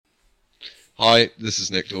Hi, this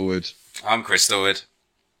is Nick Dorwood, I'm Chris Dorwood.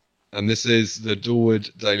 and this is the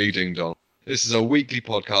Dorwood Daily Ding Dong. This is a weekly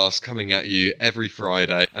podcast coming at you every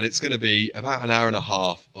Friday, and it's going to be about an hour and a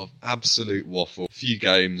half of absolute waffle, a few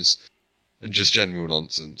games, and just general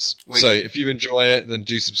nonsense. So if you enjoy it, then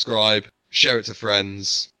do subscribe, share it to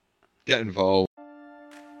friends, get involved.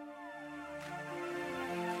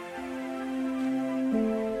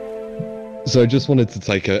 So I just wanted to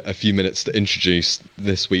take a few minutes to introduce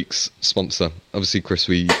this week's sponsor. Obviously, Chris,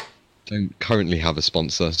 we don't currently have a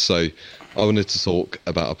sponsor, so I wanted to talk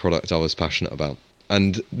about a product I was passionate about.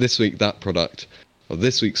 And this week,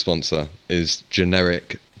 this week's sponsor is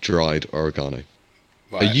generic dried oregano.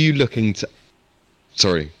 Right. Are you looking to...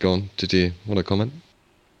 Sorry, go on. Did you want to comment?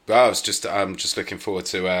 Well, I'm just looking forward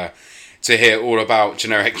to hear all about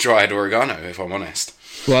generic dried oregano, if I'm honest.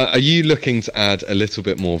 Well, are you looking to add a little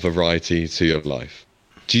bit more variety to your life?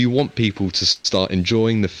 Do you want people to start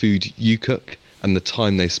enjoying the food you cook and the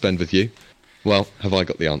time they spend with you? Well, have I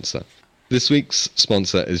got the answer? This week's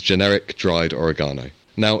sponsor is generic dried oregano.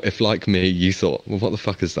 Now, if like me, you thought, well, what the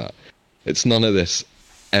fuck is that? It's none of this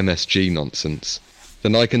MSG nonsense.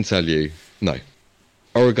 Then I can tell you, no.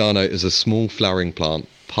 Oregano is a small flowering plant,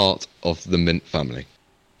 part of the mint family.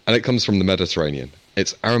 And it comes from the Mediterranean.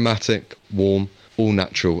 It's aromatic, warm, all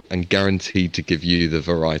natural, and guaranteed to give you the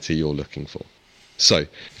variety you're looking for. So,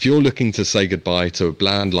 if you're looking to say goodbye to a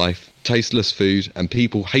bland life, tasteless food, and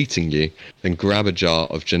people hating you, then grab a jar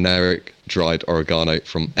of generic dried oregano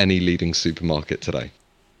from any leading supermarket today.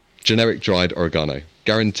 Generic dried oregano,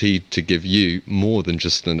 guaranteed to give you more than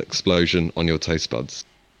just an explosion on your taste buds.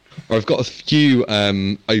 Or I've got a few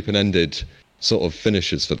open-ended sort of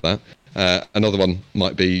finishes for that. Another one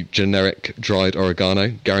might be generic dried oregano,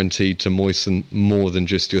 guaranteed to moisten more than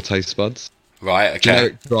just your taste buds. Right, okay.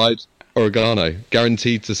 Generic dried oregano,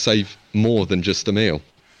 guaranteed to save more than just a meal.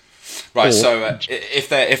 Right, Or- so if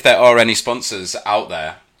there are any sponsors out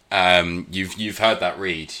there, you've heard that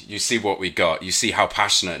read. You see what we got. You see how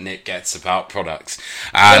passionate Nick gets about products.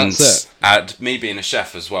 And That's it. and me being a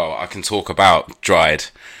chef as well, I can talk about dried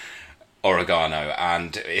oregano.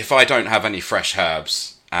 And if I don't have any fresh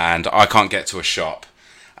herbs and I can't get to a shop,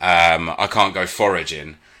 I can't go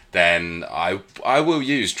foraging, then I will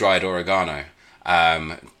use dried oregano,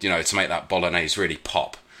 to make that bolognese really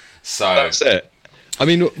pop. So That's it. I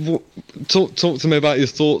mean, talk to me about your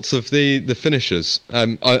thoughts of the finishers.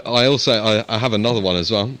 I have another one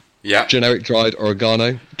as well. yeah, Generic dried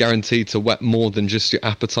oregano, guaranteed to whet more than just your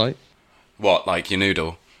appetite. what, like your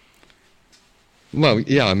noodle? Well,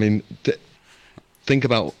 yeah, I mean, think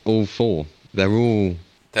about all four. They're all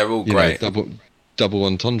Great. double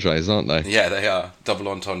entendres, aren't they? Yeah, they are double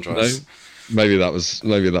No? entendres. Maybe that was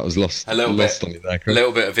lost. A little lost bit, on you there, a Chris.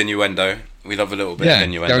 little bit of innuendo. We love a little bit Yeah, of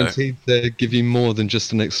innuendo. guaranteed to give you more than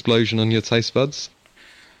just an explosion on your taste buds.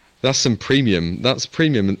 That's some premium. That's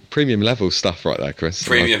premium level stuff right there, Chris.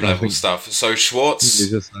 Premium I level think stuff. So Schwartz, you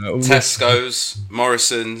just, Tesco's,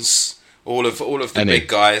 Morrison's, all of the Any. big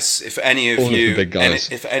guys. If any of All of you, the big guys.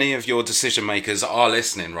 if any of your decision makers are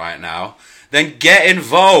listening right now, then get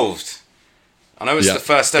involved. I know it's Yeah, the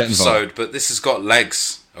first get episode, involved. but this has got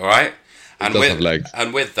legs. All right, and does with have legs.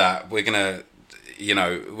 and with that, we're gonna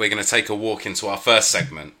take a walk into our first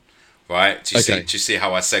segment. Right? Do Okay. you see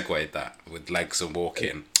how I segued that with legs and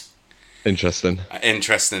walking? Interesting.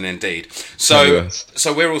 Interesting indeed. Fabulous.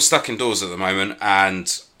 So we're all stuck indoors at the moment, and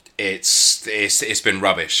it's been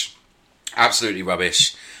rubbish, absolutely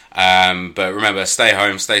rubbish. But remember, stay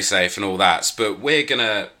home, stay safe, and all that. But we're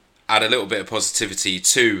gonna add a little bit of positivity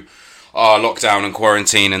to our lockdown and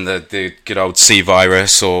quarantine and the good old C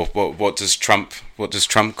virus, or what does Trump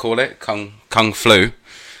call it? Kung flu.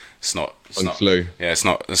 It's not. Kung flu. Yeah, it's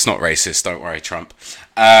not racist. Don't worry, Trump.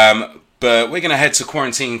 But we're going to head to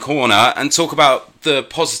Quarantine Corner and talk about the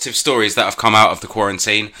positive stories that have come out of the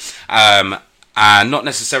quarantine. And not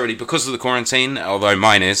necessarily because of the quarantine, although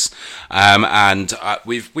mine is. And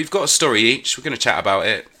we've got a story each. We're going to chat about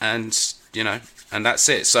it, and that's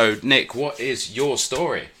it. So, Nick, what is your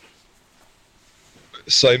story?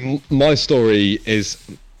 So my story is,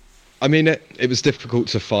 I mean, it was difficult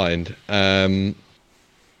to find.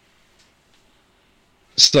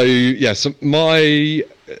 So my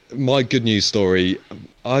good news story,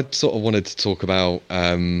 I sort of wanted to talk about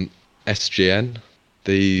SGN,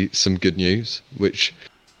 some good news, which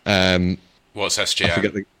What's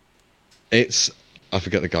SGN? I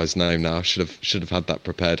forget the guy's name now. Should have had that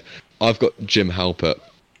prepared. I've got Jim Halpert.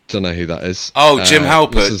 Don't know who that is. Oh, Jim what's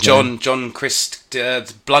Halpert, his name? John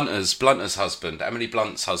Blunter's husband, Emily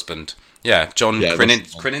Blunt's husband. Yeah, John Yeah,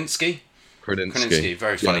 Krasinski. Krasinski. Krasinski,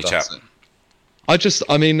 very funny Yeah, that's chap. it.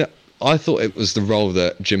 I mean, I thought it was the role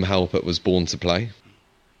that Jim Halpert was born to play.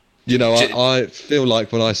 You know, I feel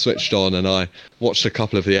like when I switched on and I watched a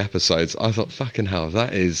couple of the episodes, I thought, fucking hell,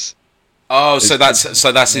 that is... Oh, so that's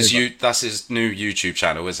his new YouTube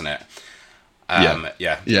channel, isn't it? Yeah.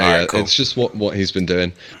 Right, cool. It's just what he's been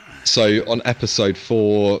doing. So on episode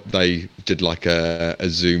 4, they did like a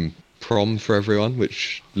Zoom prom for everyone,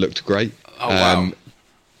 which looked great. Oh, wow.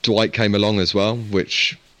 Dwight came along as well,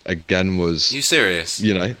 which again was... You serious?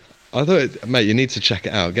 You know, I thought, mate, you need to check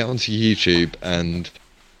it out. Get onto YouTube and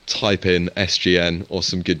type in SGN or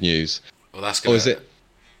some good news. Well, that's good. Or is it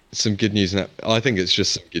some good news? I think it's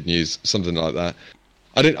just some good news, something like that.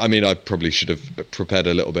 I probably should have prepared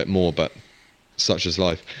a little bit more, but such is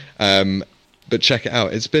life. But check it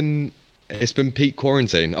out. It's been peak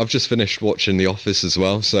quarantine. I've just finished watching The Office as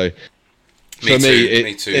well, so for me,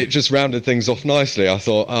 it just rounded things off nicely. I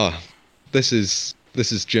thought, this is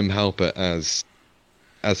Jim Halpert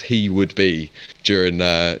as he would be during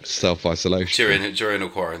self-isolation. During a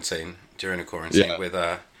quarantine, with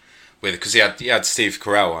because he had Steve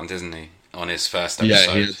Carell on, didn't he, on his first episode?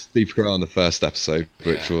 Yeah, he had Steve Carell on the first episode,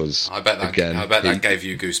 which was I bet that gave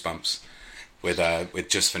you goosebumps with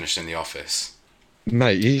just finishing The Office.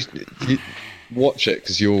 Mate, you watch it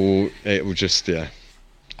because it will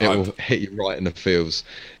hit you right in the feels.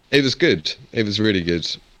 It was good. It was really good,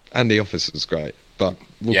 and The Office was great. But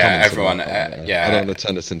everyone. I don't want to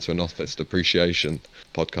turn this into an Office appreciation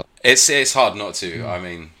podcast. It's hard not to. I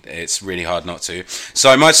mean, it's really hard not to.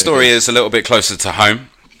 So my story is a little bit closer to home.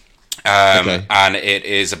 And it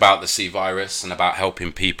is about the C virus and about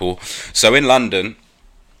helping people. So in London,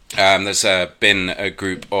 there's been a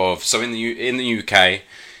group of in the UK,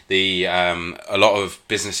 a lot of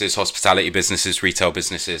businesses, hospitality businesses, retail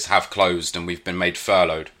businesses have closed, and we've been made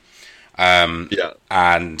furloughed. And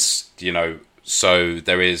so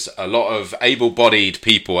there is a lot of able-bodied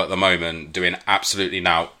people at the moment doing absolutely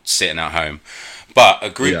now sitting at home. But a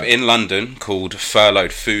group in London called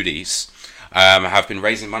Furloughed Foodies have been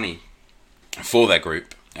raising money for their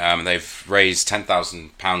group. They've raised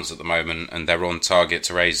 £10,000 at the moment, and they're on target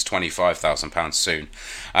to raise £25,000 soon.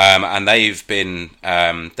 And they've been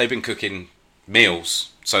cooking meals.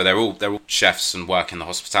 So they're all chefs and work in the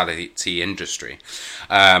hospitality industry.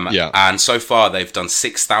 And so far they've done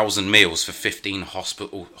 6,000 meals for 15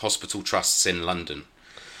 hospital trusts in London.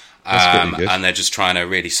 That's pretty good. And they're just trying to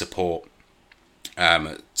really support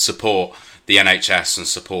the NHS and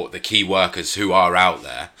support the key workers who are out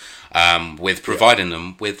there, with providing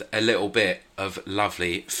them with a little bit of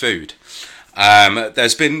lovely food.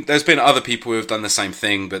 There's been other people who have done the same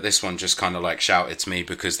thing, but this one just kind of like shouted to me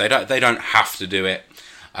because they don't have to do it.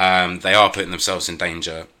 They are putting themselves in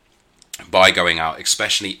danger by going out,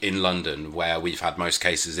 especially in London, where we've had most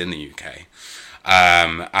cases in the UK.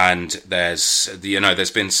 And there's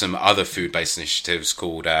been some other food-based initiatives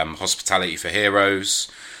called Hospitality for Heroes,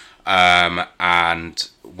 and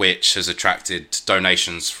which has attracted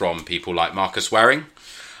donations from people like Marcus Waring.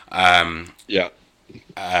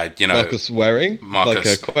 Marcus Waring? Like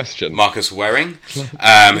a question. Marcus Waring,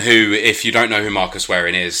 who, if you don't know who Marcus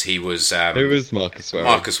Waring is, he was... who is Marcus Waring?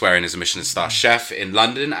 Marcus Waring is a Michelin star chef in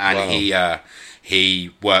London, and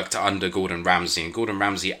he worked under Gordon Ramsay, and Gordon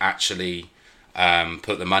Ramsay actually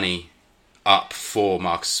put the money up for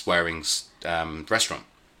Marcus Waring's restaurant.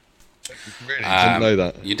 Really? Didn't know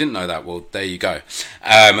that. You didn't know that? Well, there you go.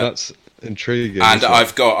 That's intriguing. And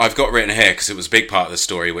I've got written here, because it was a big part of the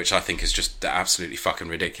story, which I think is just absolutely fucking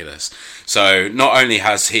ridiculous. So not only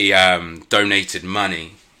has he donated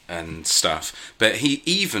money and stuff, but he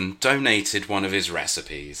even donated one of his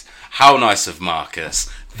recipes. How nice of Marcus.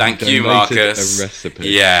 Thank you, Marcus. A recipe.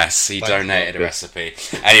 Yes, he donated a recipe.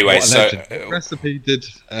 Anyway, what recipe did...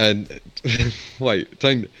 wait,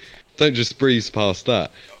 don't just breeze past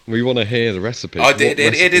that. We want to hear the recipe. It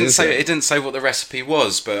didn't say what the recipe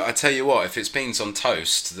was, but I tell you what, if it's beans on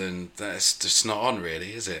toast, then that's just not on,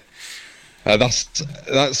 really, is it? That's.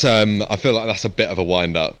 I feel like that's a bit of a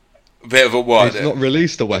wind up. A bit of a what? He's not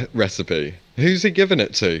released a recipe. Who's he giving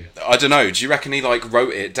it to? I don't know. Do you reckon he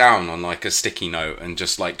wrote it down on a sticky note and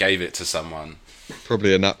just gave it to someone?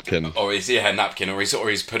 Probably a napkin. Or a napkin, or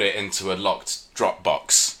he's put it into a locked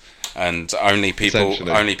Dropbox, and only people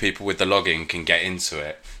with the login can get into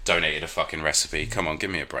it. Donated a fucking recipe. Come on, give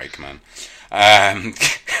me a break, man. Mate,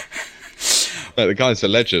 the guy's a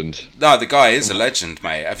legend. No, the guy is a legend,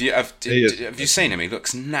 mate. Have you seen him? He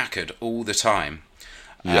looks knackered all the time.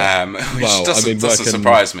 Yeah. Which doesn't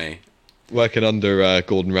surprise me. Working under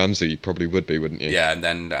Gordon Ramsay, you probably would be, wouldn't you? Yeah, and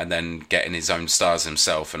then getting his own stars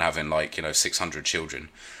himself and having 600 children.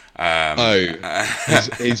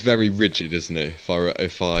 He's very rigid, isn't he?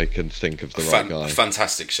 If I can think of the right guy.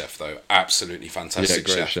 Fantastic chef, though. Absolutely fantastic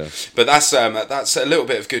great chef. But that's a little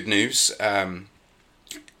bit of good news. Nice.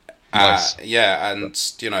 And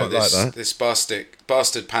this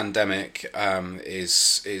bastard pandemic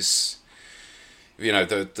is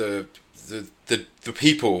the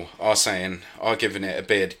people are giving it a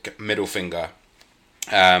big middle finger.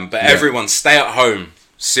 But everyone stay at home.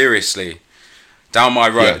 Seriously. Down my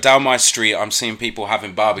road, down my street, I'm seeing people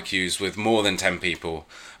having barbecues with more than 10 people,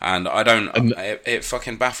 and I don't. It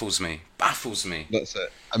fucking baffles me. Baffles me. That's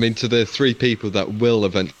it. I mean, to the 3 people that will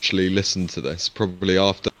eventually listen to this, probably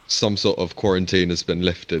after some sort of quarantine has been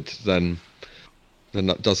lifted, then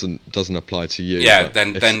that doesn't apply to you. Yeah,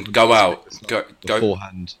 then go out. Go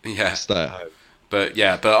beforehand. Yeah. Stay at home. But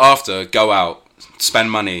after, go out,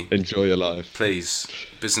 spend money, enjoy your life, please.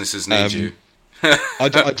 Businesses need you. I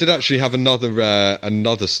did actually have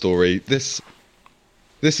another story. This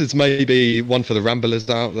is maybe one for the ramblers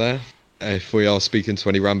out there. If we are speaking to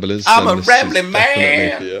any ramblers, I'm a rambling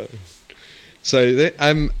man. So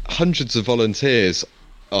hundreds of volunteer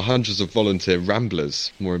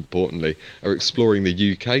ramblers, more importantly, are exploring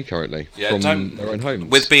the UK currently from their own homes.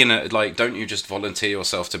 With being don't you just volunteer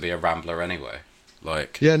yourself to be a rambler anyway? No,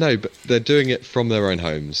 but they're doing it from their own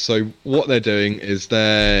homes. So what they're doing is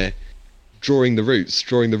they're drawing the routes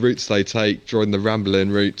they take, drawing the rambling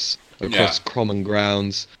routes across common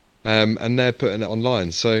grounds, and they're putting it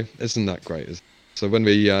online. So isn't that great? So when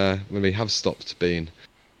we have stopped being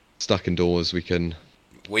stuck indoors, we can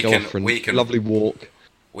lovely walk.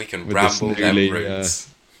 We can ramble them routes.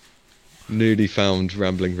 Newly found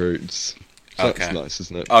rambling routes. So that's nice,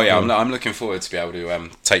 isn't it? Oh yeah, I'm looking forward to be able to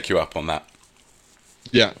take you up on that.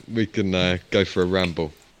 Yeah, we can go for a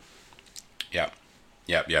ramble. Yep.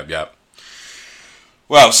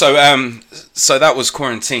 Well, so that was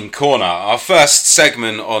Quarantine Corner, our first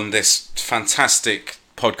segment on this fantastic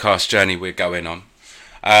podcast journey we're going on.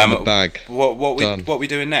 The bag. What we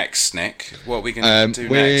doing next, Nick? What are we going to do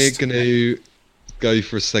next? We're going to go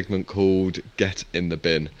for a segment called Get in the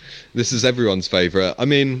Bin. This is everyone's favourite. I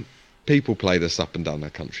mean, people play this up and down the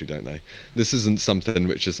country, don't they? This isn't something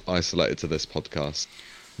which is isolated to this podcast.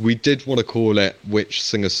 We did want to call it Which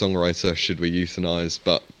Singer-Songwriter Should We Euthanize,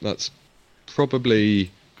 but that's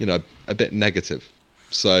probably, a bit negative.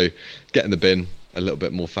 So get in the bin, a little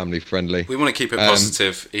bit more family friendly. We want to keep it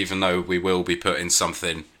positive, even though we will be putting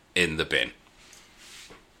something in the bin.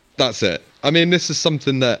 That's it. I mean, this is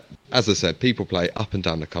something that, as I said, people play up and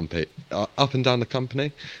down the country.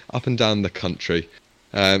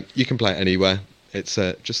 You can play it anywhere. It's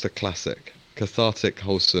just a classic, cathartic,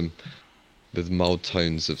 wholesome, with mild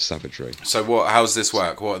tones of savagery. So how's this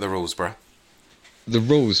work? What are the rules, bruh? The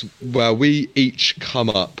rules, well, we each come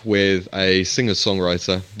up with a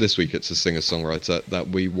singer-songwriter. This week it's a singer-songwriter that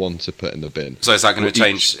we want to put in the bin. So is that going to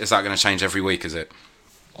change? Is that going to change every week, is it?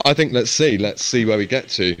 I think let's see where we get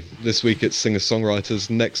to. This week it's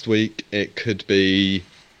singer-songwriters. Next week it could be,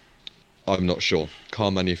 I'm not sure,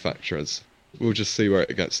 car manufacturers. We'll just see where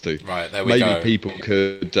it gets to. Right, there we go. Maybe people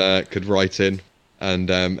could write in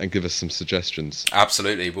and give us some suggestions.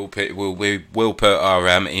 Absolutely, we'll put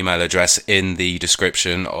our email address in the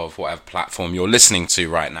description of whatever platform you're listening to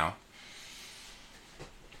right now.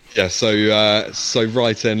 Yeah, so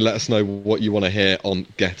write in, let us know what you want to hear on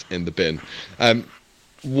Get in the Bin.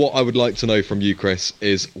 What I would like to know from you, Chris,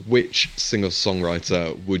 is which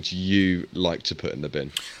singer-songwriter would you like to put in the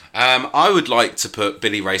bin? I would like to put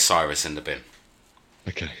Billy Ray Cyrus in the bin.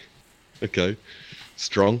 Okay.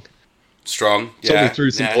 Strong. Yeah. Talk me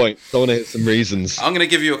through some points. I want to hit some reasons. I'm going to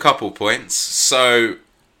give you a couple points. So,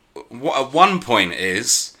 one point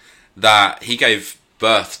is that he gave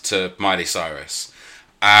birth to Miley Cyrus.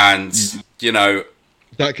 And,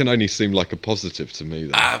 that can only seem like a positive to me,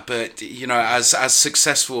 though. But, as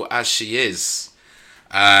successful as she is,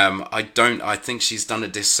 I think she's done a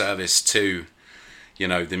disservice to,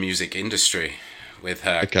 the music industry with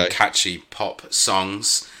her catchy pop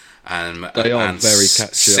songs. They are very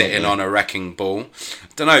catchy, sitting on a wrecking ball.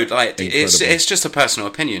 Don't know, it's just a personal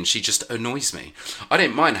opinion. She just annoys me. I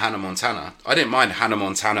didn't mind Hannah Montana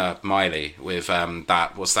Miley with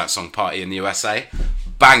what's that song, Party in the USA?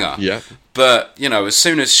 Banger. Yeah. But, as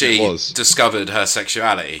soon as she discovered her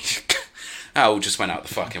sexuality, that all just went out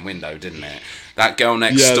the fucking window, didn't it? That girl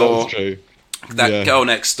next door. That's true. Girl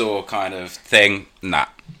next door kind of thing. Nah.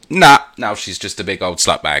 Now she's just a big old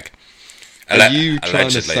slutbag. Are you trying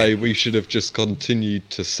to say we should have just continued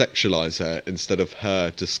to sexualize her instead of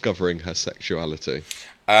her discovering her sexuality?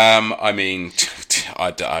 I mean,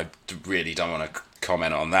 I really don't want to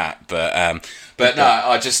comment on that, but no,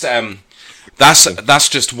 I just That's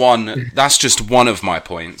just one. That's just one of my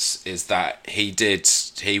points. Is that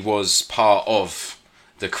he was part of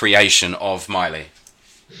the creation of Miley.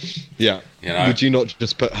 Yeah. You know? Would you not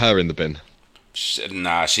just put her in the bin?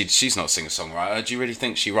 Nah, she's not a singer-songwriter. Do you really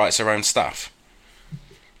think she writes her own stuff?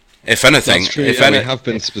 If anything, That's true. We have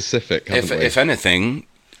been specific, haven't we? If anything,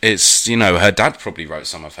 it's, you know, her dad probably wrote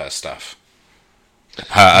some of her stuff.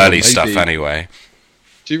 Her early stuff, anyway.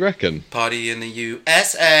 Do you reckon? Party in the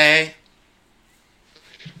USA.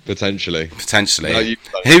 Potentially. No,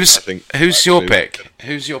 who's your pick?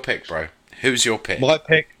 Who's your pick, bro? Who's your pick? My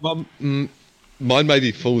pick. Mine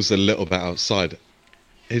maybe falls a little bit outside.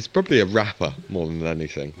 He's probably a rapper more than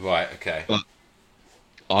anything. Right. Okay. But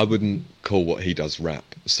I wouldn't call what he does rap,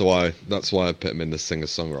 so that's why I put him in the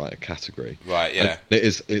singer-songwriter category. Right. Yeah. And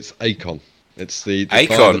it's Akon. It's the guy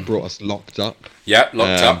that brought us Locked Up. Yeah,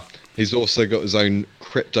 Locked Up. He's also got his own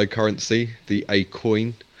cryptocurrency, the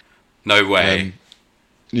Acoin. No way.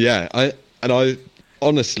 Yeah, I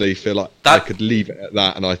honestly feel like I could leave it at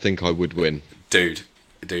that, and I think I would win. Dude.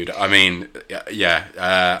 I mean,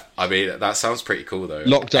 yeah. I mean, that sounds pretty cool though.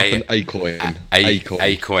 Locked Up and Acoin.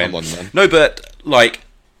 Acoin. Come on, man. No, but like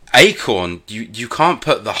Akon, you can't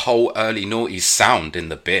put the whole early noughties sound in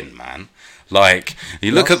the bin, man. Like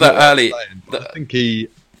you look at the early.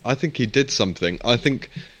 I think he did something. I think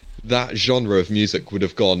that genre of music would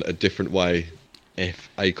have gone a different way if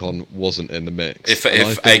Akon wasn't in the mix. If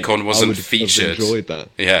Akon wasn't featured. Enjoyed that.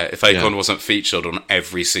 Yeah, if Akon wasn't featured on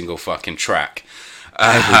every single fucking track.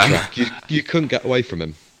 Every track. You couldn't get away from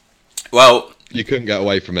him. Well, you couldn't get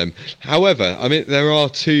away from him. However, I mean, there are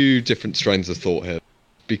two different strains of thought here,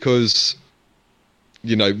 because,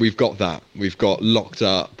 you know, we've got that. We've got Locked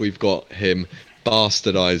Up. We've got him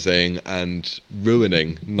bastardizing and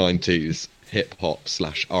ruining 90s hip hop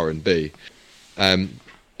 / R&B.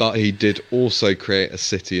 But he did also create a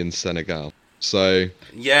city in Senegal. So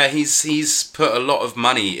yeah, he's put a lot of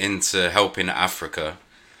money into helping Africa.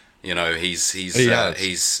 You know, he's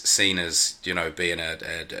seen as, you know, being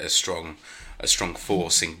a strong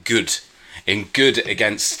force in good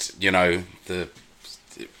against, you know, the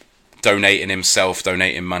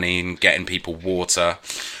donating money and getting people water.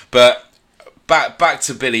 But back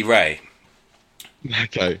to Billy Ray.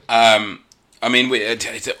 Okay. I mean,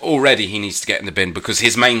 already he needs to get in the bin because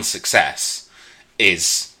his main success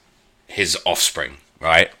is his offspring,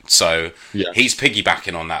 right? So he's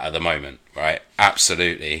piggybacking on that at the moment, right?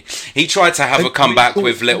 Absolutely. He tried to have a comeback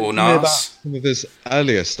with Little Nas. Some of his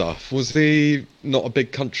earlier stuff, was he not a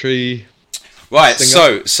big country? Right.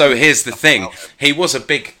 Singer? So here's the thing: he was a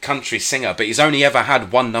big country singer, but he's only ever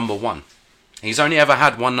had one number one. He's only ever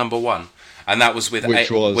had one number one, and that was with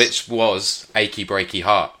which was Achy Breaky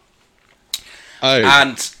Heart. Oh,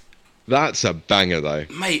 and that's a banger, though,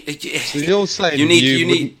 mate. So you're saying you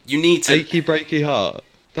need to Achy Breaky Heart.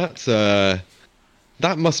 That's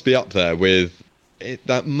that must be up there with it.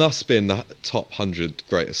 That must be in the top 100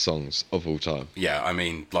 greatest songs of all time. Yeah, I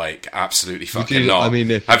mean, like, absolutely fucking not. I mean,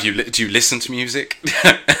 do you listen to music?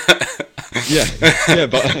 yeah,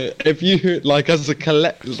 but if you like as a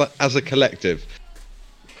collective,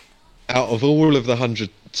 out of all of the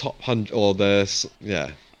top 100 or the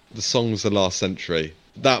songs of the last century,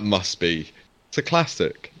 that must be. It's a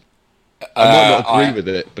classic. I might not agree with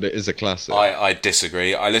it, but it is a classic. I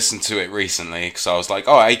disagree. I listened to it recently because I was like,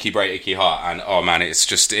 oh, Achy Breaky Heart, and oh man,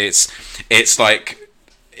 it's like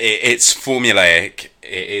it's formulaic.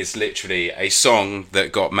 It is literally a song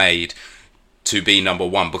that got made to be number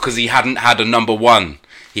one because he hadn't had a number one.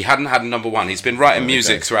 He's been writing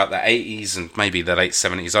music throughout the 80s and maybe the late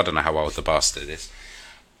 70s. I don't know how old the bastard is.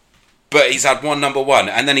 But he's had one number one,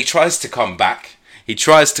 and then he tries to come back. He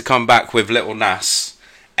tries to come back with Little Nas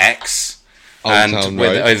X, and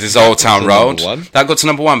with his Old Town Road. That got to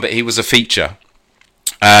number one, but he was a feature.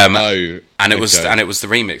 And it was the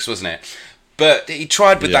remix, wasn't it? But he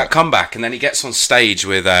tried with that comeback, and then he gets on stage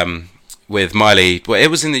with Miley. Well, it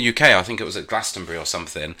was in the UK. I think it was at Glastonbury or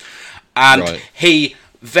something. And he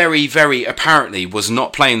very, very apparently was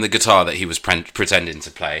not playing the guitar that he was pretending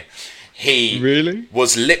to play. He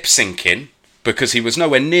was lip syncing because he was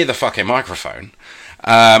nowhere near the fucking microphone.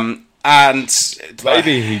 And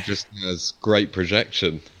maybe he just has great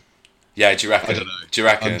projection. Yeah, do you reckon? I don't know. Do you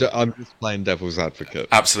reckon? I'm just playing devil's advocate.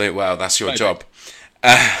 Absolutely. Well, that's your job.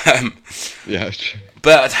 Yeah.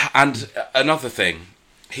 But another thing,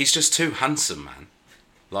 he's just too handsome, man.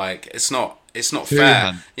 Like it's not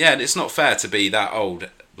fair. Yeah, it's not fair to be that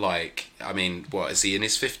old. Like, I mean, what is he in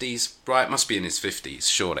his 50s? Right, must be in his 50s,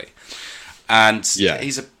 surely. And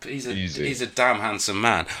he's a damn handsome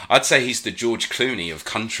man. I'd say he's the George Clooney of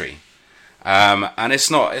country. And it's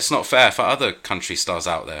not fair for other country stars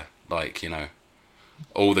out there. like,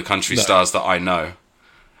 all the country No. stars that I know.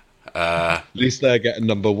 At least they're getting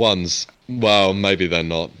number ones. Well, maybe they're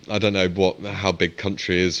not. I don't know how big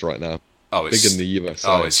country is right now. Oh, Big in the USA.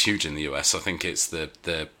 Oh, it's huge in the US. I think it's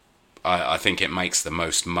I think it makes the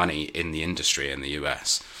most money in the industry in the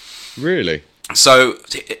US. Really? So,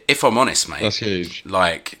 if I'm honest, mate, That's huge.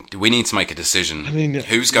 like, we need to make a decision. I mean,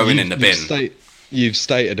 who's going in the bin? You've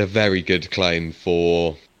stated a very good claim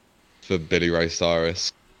for Billy Ray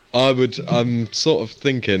Cyrus. I'm sort of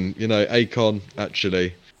thinking, Akon,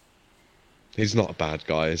 actually, he's not a bad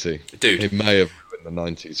guy, is he? Dude. He may have ruined the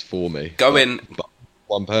 90s for me. But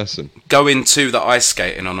one person. Going to the ice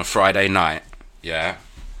skating on a Friday night, yeah,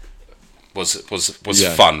 was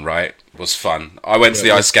Yeah. fun, right? Was fun. I went to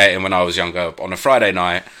the ice skating when I was younger on a Friday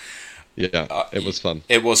night. Yeah, it was fun.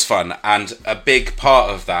 It was fun, and a big part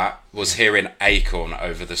of that was hearing Acorn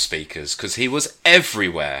over the speakers, because he was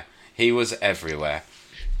everywhere. He was everywhere.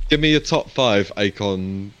 Give me your top 5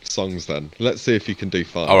 Akon songs then. Let's see if you can do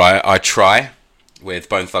 5. All right, I Try with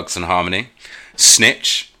Bone Thugs and Harmony,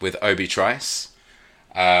 Snitch with Obi Trice,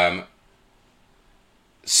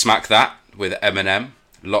 Smack That with Eminem,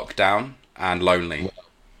 Lockdown, and Lonely.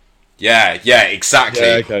 Yeah, exactly.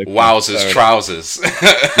 Yeah, okay, Wowzers, trousers.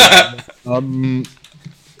 I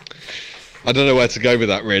don't know where to go with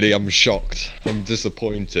that, really. I'm shocked. I'm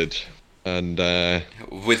disappointed. And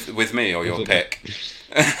with me or your pick?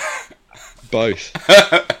 both.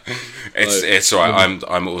 It's all right.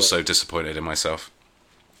 I'm also disappointed in myself.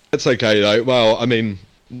 It's okay though. Well, I mean,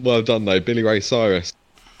 well done though, Billy Ray Cyrus.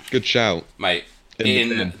 Good shout, Mate.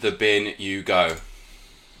 In The bin you go.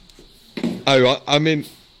 Oh, I mean,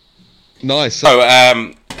 nice. Oh,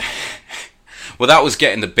 well, that was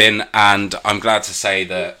Get in the Bin, and I'm glad to say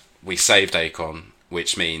that we saved Akon,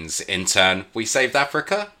 which means in turn we saved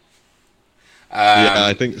Africa. Yeah,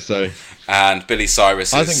 I think so. And Billy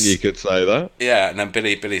Cyrus. I think you could say that. Yeah, and then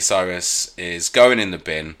Billy Cyrus is going in the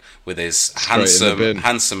bin with his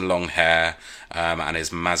handsome long hair and his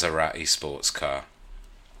Maserati sports car.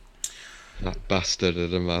 That bastard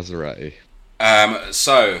of a Maserati.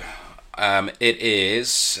 So it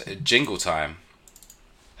is jingle time.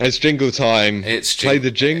 It's jingle time. Play the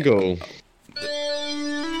jingle.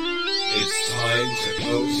 It's time to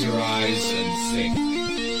close your eyes and think.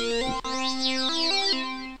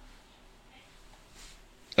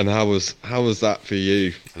 And how was that for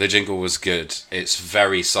you? The jingle was good. It's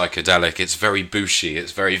very psychedelic. It's very Bushy.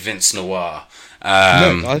 It's very Vince Noir.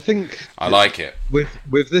 No, I think I like it.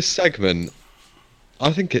 With this segment,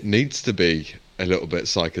 I think it needs to be a little bit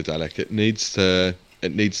psychedelic. It needs to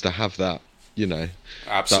have that,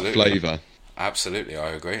 Absolutely. that flavour. Absolutely, I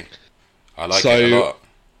agree. I like it a lot.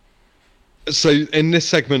 So in this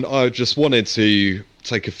segment, I just wanted to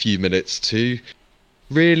take a few minutes to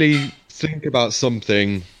really think about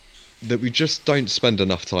something that we just don't spend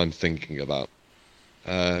enough time thinking about.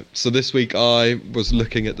 So this week I was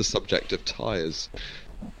looking at the subject of tyres.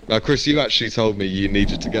 Now, Chris, you actually told me you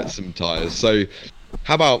needed to get some tyres. So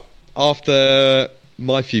how about after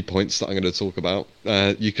my few points that I'm going to talk about,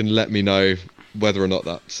 you can let me know whether or not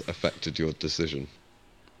that's affected your decision.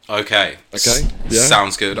 Okay. Okay. Yeah.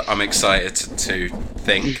 Sounds good. I'm excited to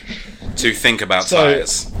think about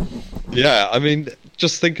tyres. Yeah, I mean,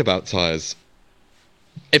 just think about tyres.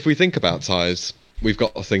 If we think about tyres, we've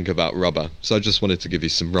got to think about rubber. So I just wanted to give you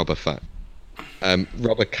some rubber fact.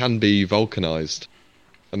 Rubber can be vulcanized,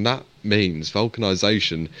 and that means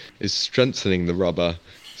vulcanization is strengthening the rubber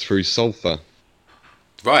through sulfur.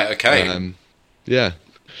 Right. Okay. Yeah.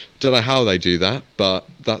 Don't know how they do that, but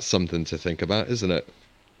that's something to think about, isn't it?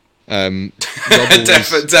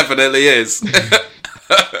 Definitely is.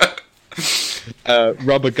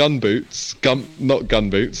 Rubber gun boots, not gun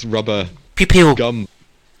boots, rubber Pew. gum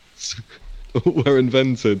were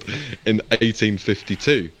invented in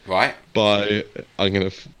 1852 Right. by, I'm going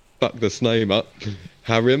to fuck this name up,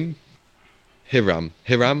 Hiram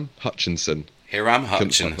Hutchinson. Hiram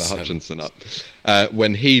Couldn't fuck the Hutchinson. Hutchinson up.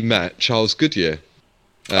 When he met Charles Goodyear,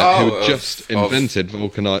 who had just invented the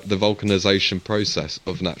vulcanization process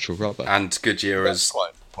of natural rubber. And Goodyear That's is.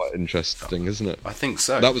 quite interesting, isn't it? I think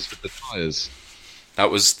so. That was with the tyres. That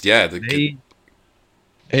was He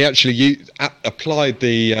actually applied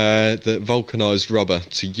the vulcanized rubber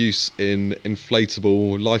to use in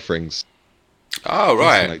inflatable life rings. Oh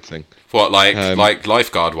right. Fascinating. What like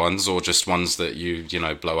lifeguard ones, or just ones that you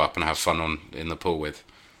blow up and have fun on in the pool with?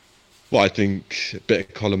 Well, I think a bit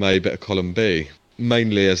of column A, bit of column B,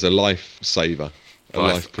 mainly as a lifesaver, A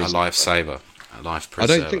lifesaver. A life I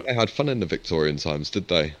preserver. don't think they had fun in the Victorian times, did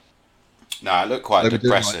they? No, it looked quite They were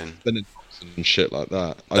doing, like, depressing. spinning tops and shit like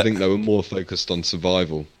that. I think they were more focused on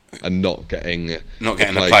survival. and not getting the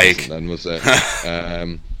wasn't plague. then, was it?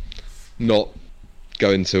 Not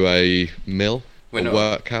going to a mill or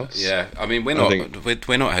workhouse. Yeah, I mean we're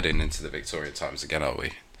not heading into the Victorian times again, are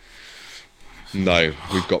we? No,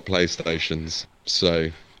 we've got PlayStations,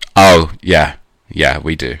 so. Oh yeah,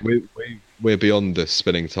 we do. We're beyond the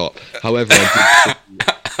spinning top. However, I did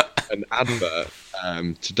see an advert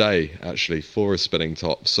today actually for a spinning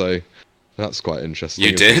top, so that's quite interesting.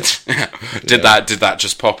 You did? Did that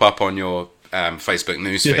just pop up on your Facebook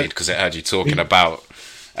newsfeed because it heard you talking about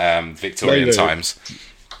Victorian times?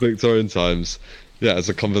 Victorian times. Yeah, it's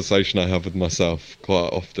a conversation I have with myself quite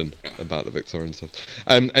often about the Victorian stuff.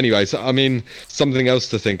 Anyway, so I mean, something else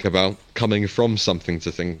to think about, coming from something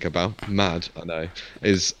to think about, mad, I know,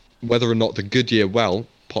 is whether or not the Goodyear well,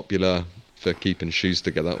 popular for keeping shoes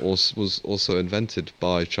together, was also invented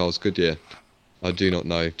by Charles Goodyear. I do not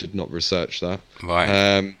know, did not research that.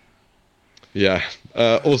 Right.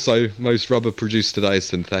 Also, most rubber produced today is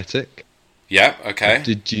synthetic. Yeah, okay.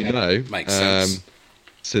 Did you know? Makes sense.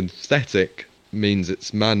 Synthetic means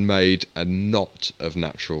it's man-made and not of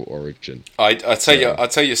natural origin. I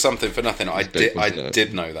tell you something for nothing. I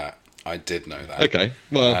did know that. Okay,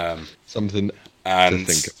 well, something to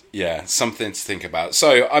think of. Yeah, something to think about.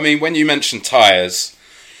 So, I mean, when you mentioned tyres...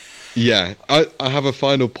 Yeah, I have a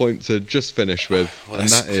final point to just finish with, and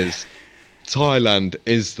that is Thailand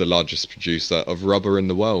is the largest producer of rubber in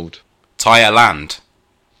the world. Thailand?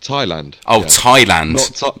 Oh, yeah.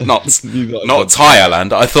 Thailand, not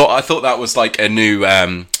Thailand. I thought that was like a new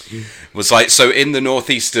was like, so in the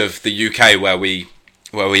northeast of the UK where we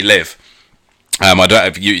live. I don't know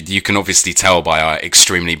if you can obviously tell by our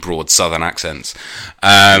extremely broad southern accents.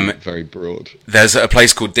 Very broad. There's a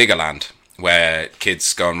place called Diggerland where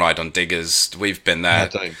kids go and ride on diggers. We've been there.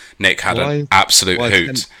 Nick had an absolute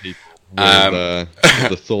hoot. The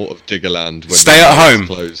thought of Diggerland. Stay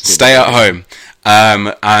at home.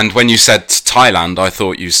 And when you said Thailand, I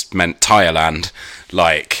thought you meant Thailand,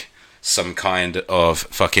 like some kind of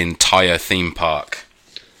fucking tyre theme park.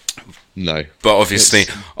 No, but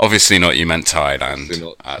obviously not. You meant Thailand.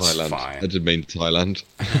 That's Thailand. Fine. I did mean Thailand.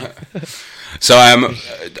 So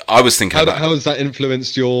I was thinking. How has that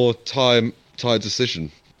influenced your tyre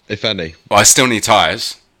decision, if any? Well, I still need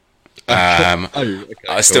tyres. Okay,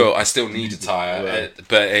 I still need a tyre,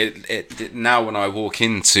 but it now when I walk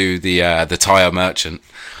into the tyre merchant,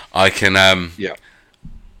 I can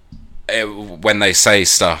when they say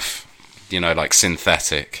stuff, like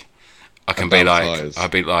synthetic, I can be like, tyres. I'll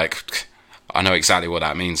be like, I know exactly what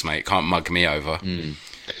that means, mate. Can't mug me over.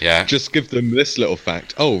 Yeah. Just give them this little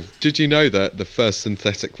fact. Oh, did you know that the first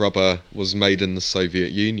synthetic rubber was made in the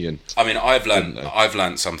Soviet Union? I mean, I've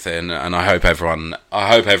learned something, and I hope everyone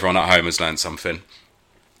at home has learned something.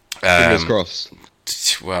 Fingers crossed.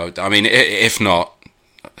 Well, I mean, if not,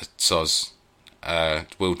 soz.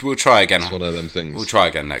 We'll try again. It's one of them things. We'll try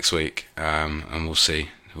again next week, and we'll see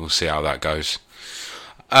how that goes.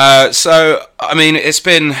 So, I mean,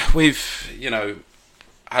 we've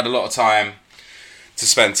had a lot of time to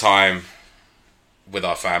spend time with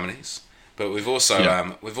our families, but we've also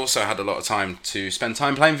had a lot of time to spend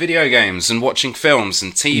time playing video games and watching films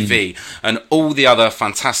and TV and all the other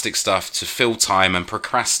fantastic stuff to fill time and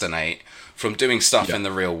procrastinate from doing stuff in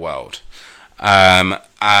the real world. And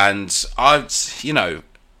I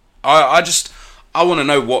want to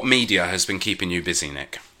know what media has been keeping you busy,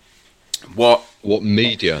 Nick. What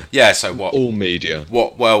media? Yeah, so what? All media.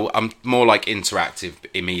 What? Well, I'm more like interactive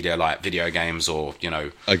media, like video games or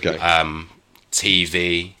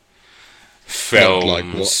TV, films. Like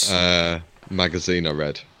what magazine I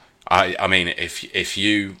read. I mean, if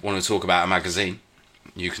you want to talk about a magazine,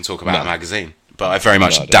 you can talk about a magazine. But I very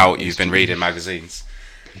much doubt you've been reading magazines.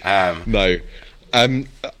 No. I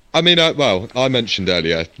mean, I mentioned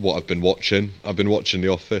earlier what I've been watching. I've been watching The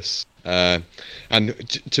Office. And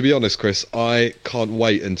to be honest, Chris, I can't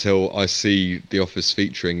wait until I see The Office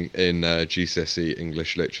featuring in GCSE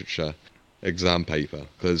English Literature exam paper,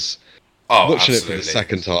 because watching it for the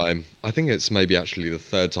second time, I think it's maybe actually the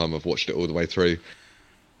third time I've watched it all the way through.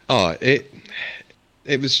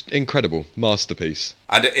 It was incredible, masterpiece,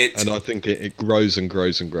 and I think it grows and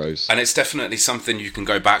grows and grows. And it's definitely something you can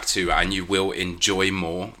go back to, and you will enjoy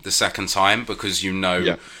more the second time because you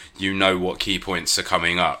know what key points are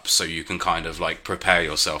coming up, so you can kind of like prepare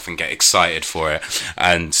yourself and get excited for it.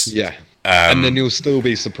 And and then you'll still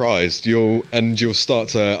be surprised. You'll start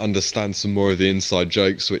to understand some more of the inside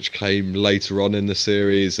jokes which came later on in the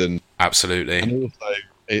series, and absolutely. And also,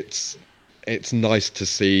 it's nice to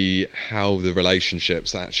see how the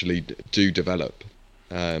relationships actually do develop.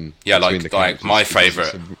 Like my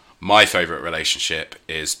favorite relationship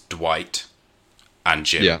is Dwight and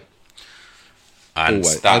Jim. Yeah. And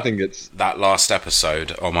Always. that, I think it's that last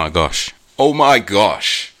episode, oh my gosh. Oh my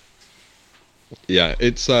gosh. yeah,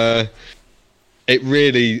 it's it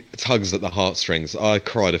really tugs at the heartstrings. I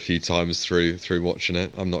cried a few times through watching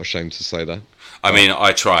it. I'm not ashamed to say that. I mean,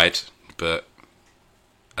 I tried, but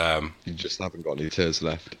You just haven't got any tears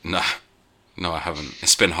left. no, I haven't.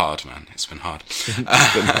 It's been hard, man. It's been hard.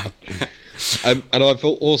 And I've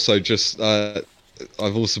also just I've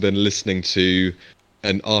also been listening to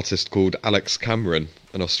an artist called Alex Cameron,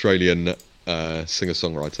 an Australian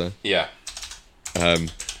singer-songwriter, Yeah.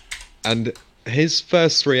 and his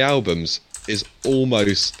first three albums is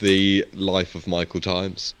almost the life of Michael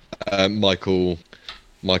Times, Michael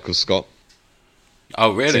Scott. Oh,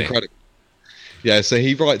 It's really? incredible. Yeah, so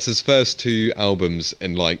he writes his first two albums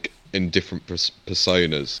in different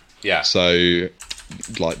personas. Yeah. So,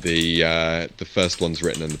 like the first one's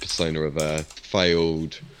written in the persona of a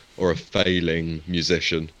failed or a failing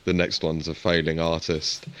musician. The next one's a failing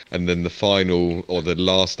artist, and then the final or the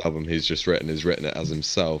last album he's just written is written it as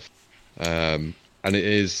himself, and it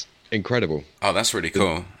is incredible. Oh, that's really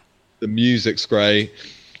cool. The music's great.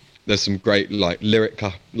 There's some great lyric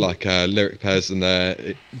pairs in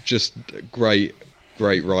there. Just great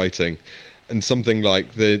writing, and something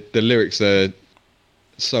like the lyrics are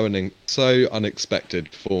so unexpected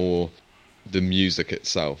for the music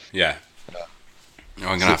itself. Yeah.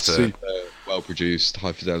 I'm gonna have It's to. super well produced,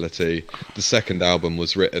 high fidelity. The second album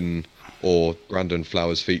was written, or Brandon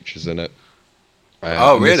Flowers features in it.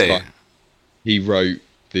 Oh, and this really? guy, he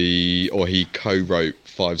he co-wrote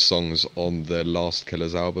 5 songs on the Last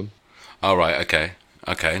Killers album. Oh, right.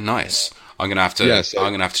 Okay. Nice. I'm gonna have to. Yeah, so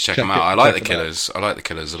I'm gonna have to check check them out. it- I like the check 'em out. Killers. I like the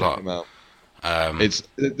Killers a Check lot. them out. It's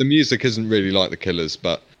the music isn't really like the Killers,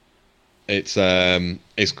 but it's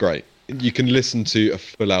great. You can listen to a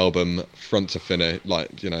full album front to finish,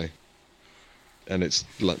 and it's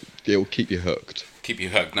like it'll keep you hooked. Keep you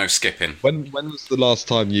hooked. No skipping. When was the last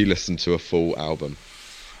time you listened to a full album?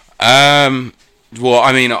 Well,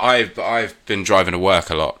 I mean, I've been driving to work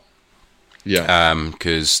a lot. Yeah,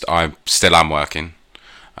 Because I still am working.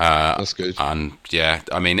 that's good. And yeah,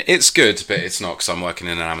 I mean, it's good, but it's not because I'm working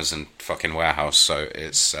in an Amazon fucking warehouse, so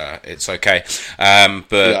it's okay.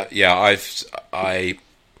 But yeah,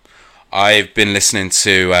 I've been listening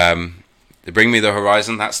to Bring Me the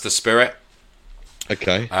Horizon. That's the Spirit.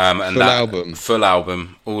 Okay, And full that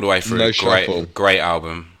album. all the way through. No shuffle. Great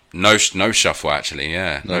album. No shuffle actually.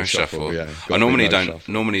 Yeah, no shuffle. Yeah, I normally don't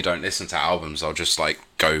shuffle. listen to albums. I'll just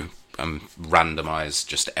go and randomize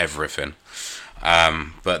just everything.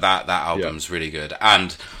 But that album's really good,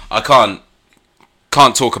 and I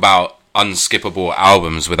can't talk about unskippable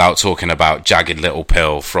albums without talking about Jagged Little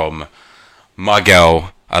Pill from my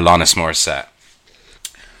girl Alanis Morissette.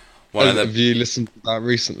 Have you listened to that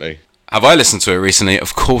recently? Have I listened to it recently?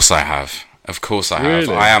 Of course I have.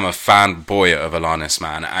 Really? I am a fanboy of Alanis,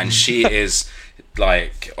 man, and she is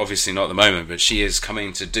obviously not at the moment, but she is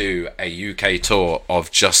coming to do a UK tour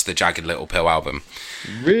of just the Jagged Little Pill album.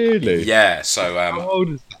 Really? Yeah, so How old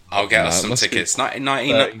is that? I'll get Nah, us it some must be tickets. 13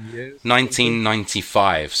 years,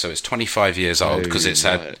 1995, so it's 25 years old because it's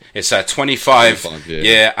right. her 25 years.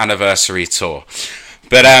 year anniversary tour.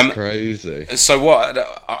 But Crazy. so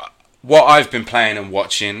what I've been playing and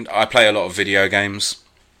watching, I play a lot of video games.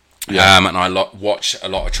 Yeah. And I watch a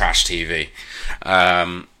lot of trash TV.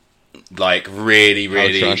 Really,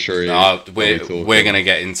 trashery we're talking? going to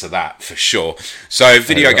get into that for sure. So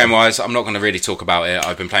video game wise, I'm not going to really talk about it.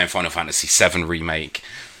 I've been playing Final Fantasy VII Remake.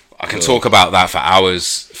 I can talk about that for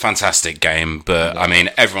hours. Fantastic game, but I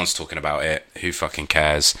mean, everyone's talking about it. Who fucking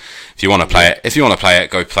cares? If you want to play it,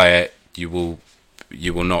 go play it. You will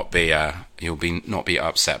not be not be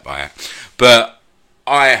upset by it. But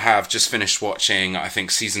I have just finished watching, I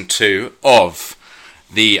think, season 2 of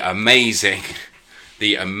the amazing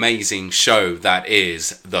show that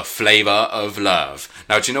is The Flavour of Love.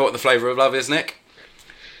 Now, do you know what The Flavour of Love is, Nick?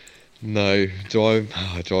 No, do I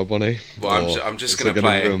want to? Well, I'm just going to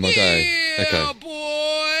play it. ruin my day. Okay.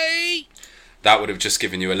 boy! That would have just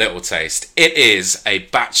given you a little taste. It is a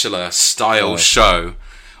Bachelor-style show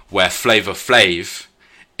where Flavor Flav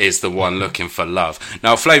is the one looking for love.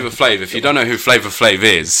 Now, Flavor Flav, if you don't know who Flavor Flav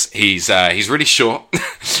is, he's really short.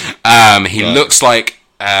 He looks like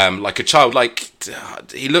a child,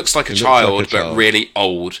 he looks like a child, but really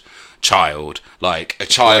old child, like a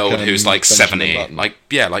child who's like Benjamin 70, Button.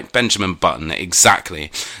 like Benjamin Button,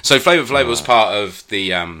 exactly. So Flavor Flav was part of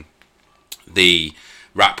the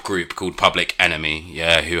rap group called Public Enemy,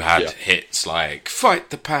 who had hits like "Fight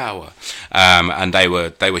the Power," and they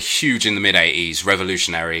were huge in the mid-80s,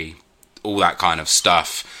 revolutionary, all that kind of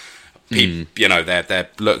stuff. You know, they're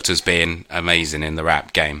looked as being amazing in the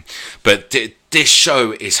rap game, but this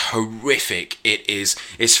show is horrific.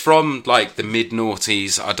 It's from like the mid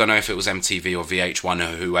noughties. I don't know if it was MTV or VH1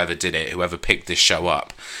 or whoever did it, whoever picked this show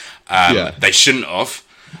up. They shouldn't have,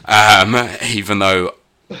 even though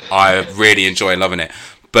I really enjoy loving it.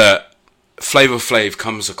 But Flavor Flav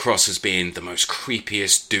comes across as being the most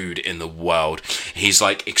creepiest dude in the world. He's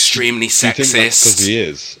like extremely sexist. Do you think that's 'cause he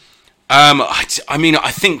is? I mean,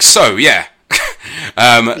 I think so. Yeah.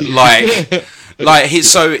 I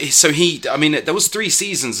mean, there was 3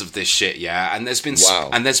 seasons of this shit, yeah, and there's been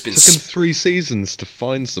Took him 3 seasons to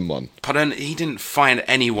find someone. But he didn't find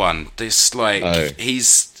anyone. This like Oh.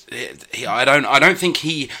 I don't think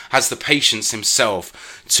he has the patience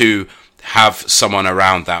himself to have someone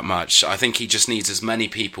around that much. I think he just needs as many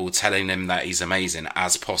people telling him that he's amazing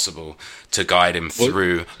as possible to guide him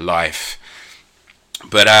through life.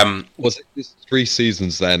 But Was it just 3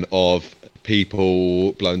 seasons then of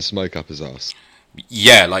people blowing smoke up his ass?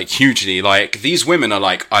 yeah, like hugely. Like these women are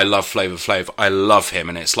like, I love Flavor Flav, I love him,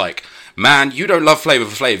 and it's like, man, you don't love Flavor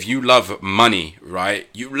Flav, you love money, right?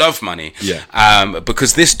 You love money. Yeah.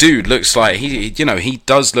 Because this dude looks like he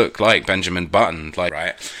does look like Benjamin Button, like,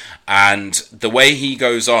 right? And the way he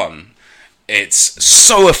goes on, it's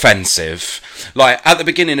so offensive. Like at the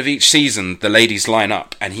beginning of each season, the ladies line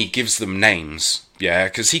up and he gives them names. Yeah,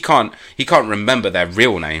 because he can't remember their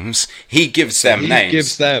real names. He gives them names. He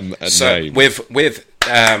gives them a name. with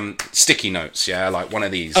sticky notes. Yeah, like one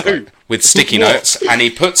of these like, with sticky notes, and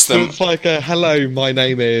he puts them. It's like a hello, my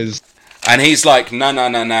name is. And he's like,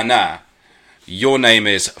 nah. Your name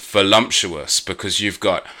is voluptuous because you've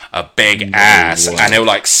got a big ass, way. and he'll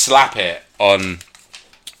like slap it on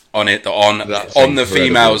the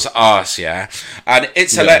female's ass, yeah. And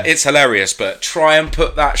it's hilarious. But try and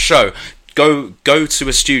put that show. Go to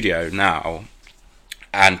a studio now,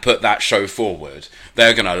 and put that show forward.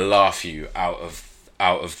 They're gonna laugh you out of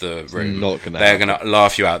the room. They're gonna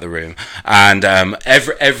laugh you out of the room. And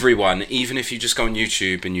everyone, even if you just go on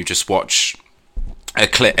YouTube and you just watch a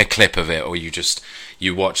clip of it, or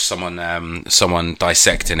you watch someone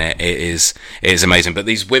dissecting it, it is amazing. But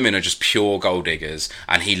these women are just pure gold diggers,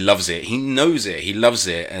 and he loves it. He knows it. He loves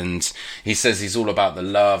it, and he says he's all about the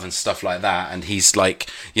love and stuff like that. And he's like,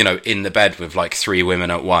 you know, in the bed with like 3 women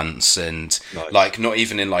at once, and nice. Like not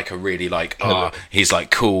even in like a really like he's like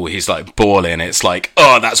cool. He's like balling. It's like,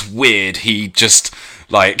 oh, that's weird. He just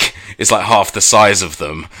like is like half the size of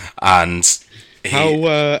them, and.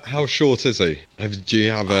 How short is he? Do you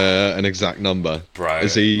have an exact number? Bro,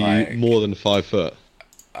 is he like, more than 5 foot?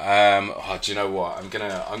 Do you know what? I'm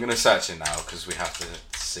gonna search it now because we have to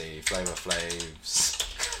see Flavor Flav's.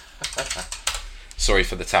 Sorry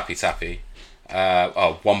for the tappy.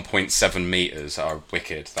 1.7 meters are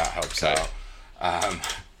wicked. That helps out.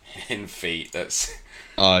 In feet, that's.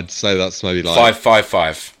 I'd say that's maybe like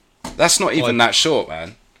 5'5". That's not even that short,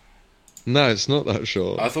 man. No, it's not that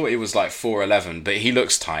short. I thought he was like 4'11", but he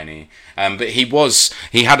looks tiny. But he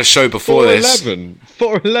had a show before 4'11",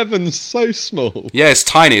 4'11", so small. Yeah, it's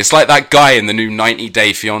tiny. It's like that guy in the new 90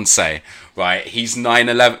 Day Fiancé, right? He's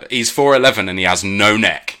 9'11", he's 4'11", and he has no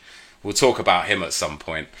neck. We'll talk about him at some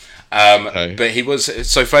point. Okay. But he was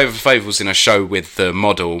Flavor Flav was in a show with the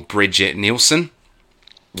model Bridget Nielsen,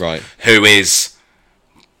 Right. who is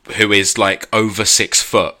like over 6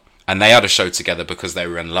 foot. And they had a show together because they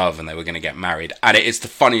were in love and they were going to get married. And it is the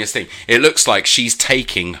funniest thing. It looks like she's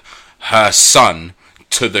taking her son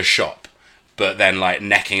to the shop, but then like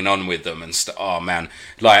necking on with them and stuff. Oh man,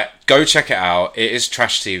 like go check it out. It is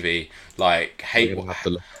trash TV. Like hate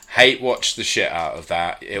watch the shit out of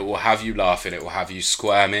that. It will have you laughing. It will have you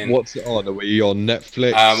squirming. What's it on? Are we on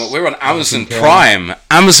Netflix? We're on Amazon Prime.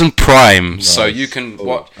 Amazon Prime. Nice. So you can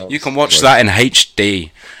watch that in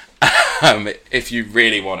HD. If you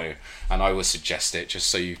really want to, and I would suggest it just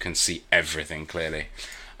so you can see everything clearly,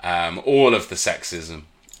 all of the sexism.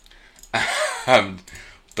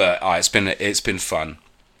 But it's been fun.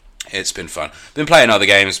 It's been fun. Been playing other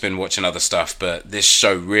games, been watching other stuff, but this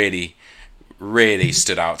show really, really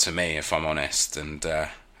stood out to me, if I'm honest. And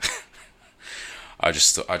I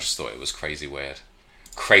just thought it was crazy weird,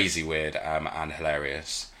 and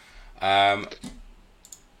hilarious.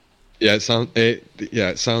 Yeah,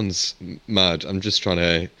 it sounds mad. I'm just trying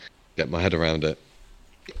to get my head around it.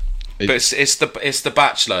 But it's the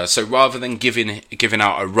Bachelor. So rather than giving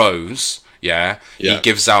out a rose, he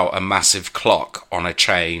gives out a massive clock on a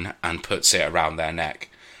chain and puts it around their neck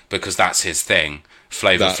because that's his thing.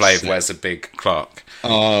 Flavor Flav wears a big clock.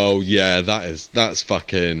 Oh yeah, that's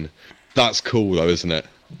cool though, isn't it?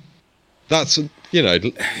 That's you know,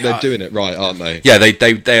 they're doing it right, aren't they? Yeah,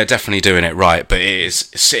 they are definitely doing it right, but it is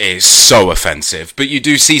so offensive. But you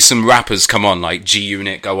do see some rappers come on, like G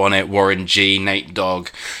Unit go on it, Warren G, Nate Dogg.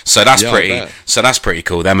 So that's Yeah, I pretty. bet. So that's pretty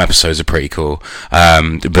cool. Them episodes are pretty cool.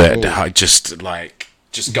 But Cool. I just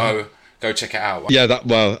go check it out. Yeah, that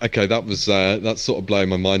was that's sort of blowing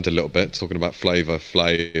my mind a little bit. Talking about Flavor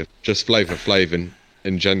Flav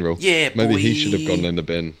in general. Yeah, maybe he boy. should have gone in the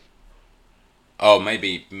bin. Oh,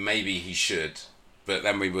 maybe he should. But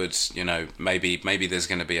then we would, you know, maybe there's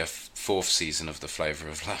going to be a fourth season of The Flavour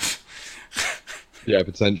of Love. Yeah,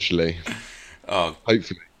 potentially. Oh,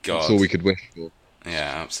 Hopefully, God. that's all we could wish for.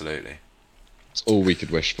 yeah, absolutely. It's all we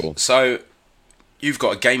could wish for. So, you've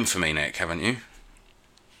got a game for me, Nick, haven't you?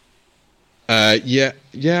 Yeah.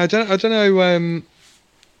 I don't know.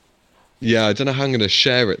 Yeah, I don't know how I'm going to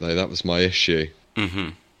share it though. That was my issue. Mm-hmm.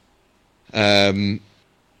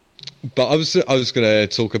 But I was going to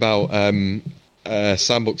talk about a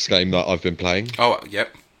sandbox game that I've been playing. Oh,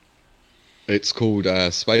 yep. It's called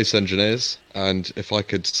Space Engineers, and if I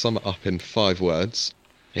could sum it up in 5 words,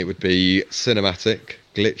 it would be cinematic,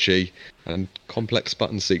 glitchy, and complex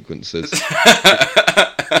button sequences.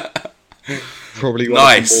 Probably one of the more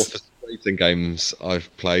Nice. frustrating games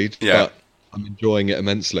I've played, Yeah. but I'm enjoying it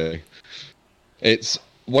immensely. It's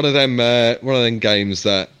one of them games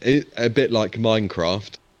that a bit like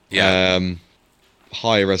Minecraft, Yeah.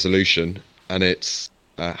 higher resolution, and it's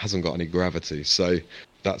hasn't got any gravity, so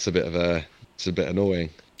that's a bit annoying.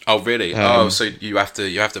 Oh, really? So you have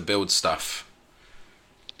to build stuff.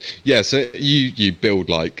 Yeah, so you build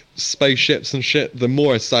like spaceships and shit. The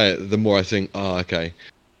more I say it, the more I think, oh, okay,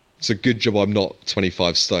 it's a good job I'm not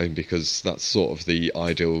 25 stone, because that's sort of the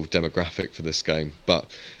ideal demographic for this game. But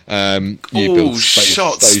you Oh, build space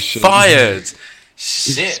shots stations, fired!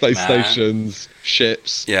 Shit, space man. stations,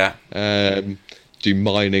 ships. Yeah. Do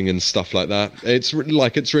mining and stuff like that. It's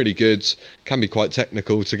really good. Can be quite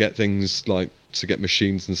technical to get things like to get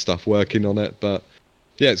machines and stuff working on it, but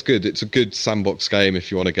yeah, it's good. It's a good sandbox game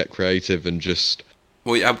if you want to get creative and just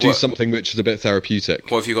Well, yeah, do something which is a bit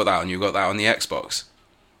therapeutic. What have you got that on? You got that on the Xbox?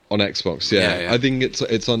 On Xbox, yeah. Yeah. I think it's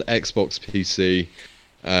on Xbox, PC,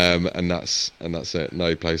 and that's it.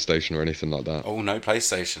 No PlayStation or anything like that. Oh, no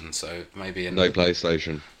PlayStation. So maybe No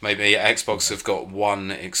PlayStation. maybe Xbox have got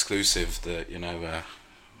one exclusive that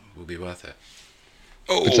will be worth it.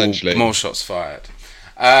 Oh, Potentially. more shots fired.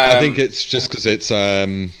 I think it's just because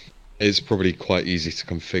it's probably quite easy to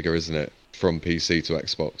configure, isn't it, from PC to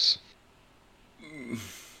Xbox?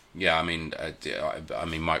 Yeah, I mean,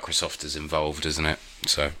 Microsoft is involved, isn't it?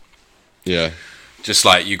 So Yeah. just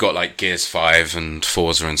like you got like Gears 5 and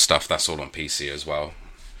Forza and stuff, that's all on PC as well.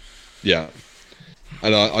 Yeah,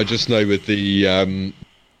 and I just know with the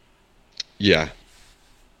yeah,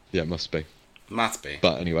 it must be. Must be.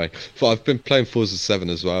 But anyway, I've been playing Forza 7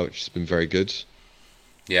 as well, which has been very good.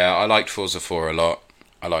 Yeah, I liked Forza 4 a lot.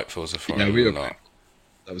 I like Forza 4 Yeah, a we were- lot.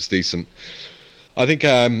 That was decent. I think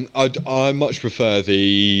I much prefer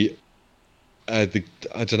the I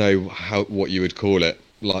don't know what you would call it,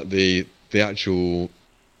 like the actual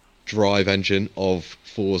drive engine of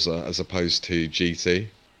Forza as opposed to GT.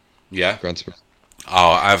 Yeah. Gran Turismo.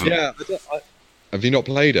 Oh, I haven't. Yeah, have you not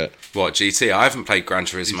played it? What, GT? I haven't played Gran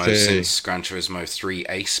Turismo GT. since Gran Turismo 3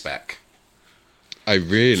 A-Spec Oh,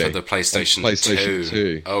 really? for the PlayStation, PlayStation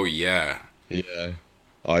 2. Oh, yeah. Yeah.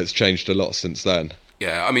 Oh, it's changed a lot since then.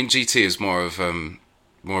 Yeah, I mean, GT is more of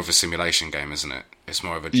a simulation game, isn't it? It's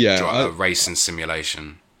more of a, Yeah, a racing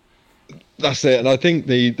simulation. That's it, and I think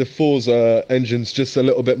the Forza engine's just a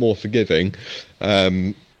little bit more forgiving.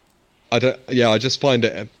 I just find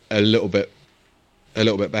it a little bit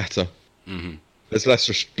better. Mm-hmm. There's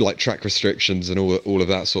less like track restrictions and all of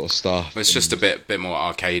that sort of stuff. It's just a bit more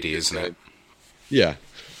arcadey, isn't it? Yeah,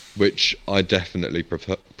 which I definitely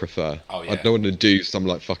prefer. Oh, yeah. I don't want to do some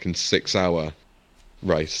like fucking 6-hour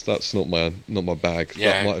race. That's not my bag.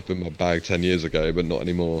 Yeah. That might have been my bag 10 years ago, but not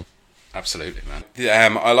anymore. Absolutely, man.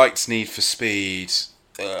 I liked Need for Speed.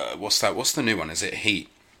 What's that? What's the new one? Is it Heat?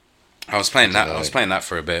 I was playing that. I was playing that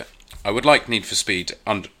for a bit. I would like Need for Speed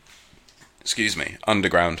Underground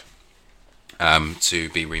to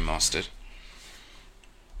be remastered.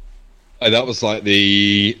 Oh, that was like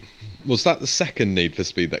was that the second Need for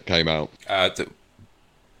Speed that came out?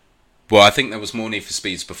 Well, I think there was more Need for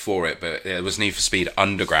Speeds before it, but it was Need for Speed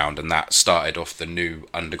Underground, and that started off the new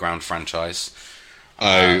Underground franchise.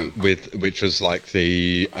 Which was like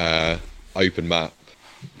the open map.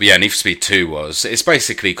 But yeah, Need for Speed 2 was. It's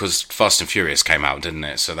basically because Fast and Furious came out, didn't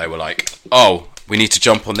it? So they were like, oh, we need to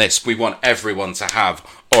jump on this. We want everyone to have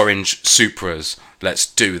orange Supras. Let's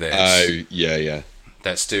do this. Oh, yeah.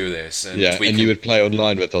 Let's do this. And Yeah, and you would play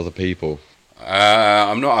online with other people.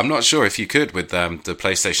 I'm not sure if you could with the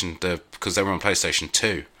PlayStation, because they were on PlayStation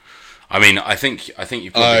 2. I mean, I think you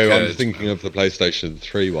probably could. I'm thinking of the PlayStation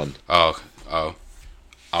 3 one. Oh.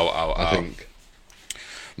 I think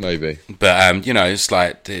maybe. But it's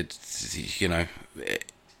like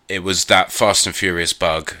it was that Fast and Furious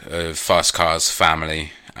bug of fast cars,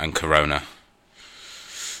 family, and Corona.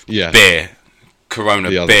 Yeah. Beer. Corona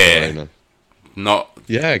The other beer. Corona. Not.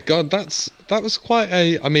 Yeah, God, that was quite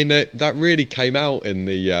a. I mean, that really came out in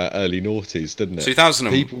the early noughties, didn't it? 2000.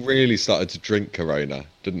 People really started to drink Corona,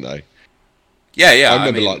 didn't they? Yeah. I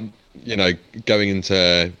remember, going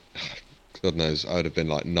into, God knows, I would have been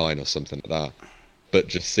like 9 or something like that. But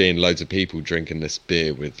just seeing loads of people drinking this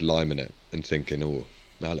beer with lime in it and thinking, oh,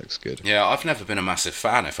 that looks good. Yeah, I've never been a massive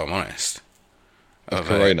fan, if I'm honest. Of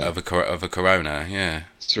Corona. Of a Corona, yeah.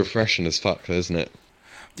 It's refreshing as fuck, isn't it?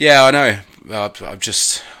 Yeah, I know. I've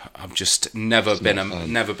just never been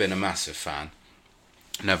a massive fan.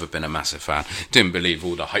 Never been a massive fan. Didn't believe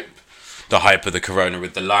all the hype of the Corona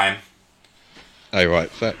with the lime. Oh right,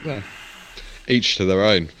 fair. Each to their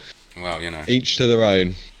own. Well, Each to their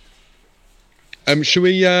own. Should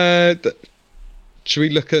we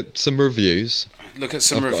look at some reviews? Look at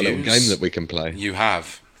some I've reviews. got a little game that we can play. You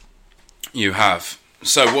have.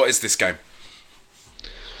 So, what is this game?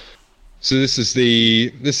 So this is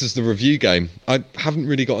the review game. I haven't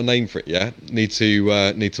really got a name for it yet. Need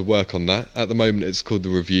to work on that. At the moment, it's called the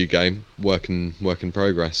review game. Work in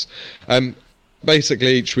progress.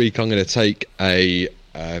 Basically, each week I'm going to take a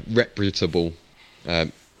reputable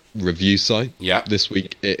review site. Yeah. This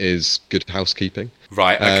week it is Good Housekeeping.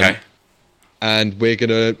 Right. Okay. And we're going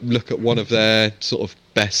to look at one of their sort of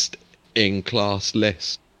best in class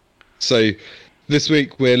lists. So this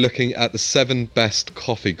week we're looking at the 7 best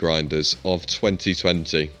coffee grinders of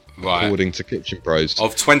 2020, right, according to Kitchen Pros.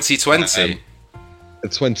 Of 2020?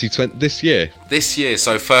 2020, this year. This year,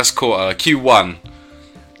 so first quarter, Q1.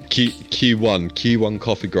 Q1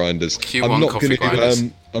 coffee grinders. grinders.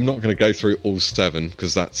 I'm not going to go through all 7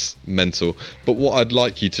 because that's mental. But what I'd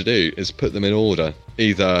like you to do is put them in order,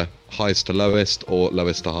 either highest to lowest or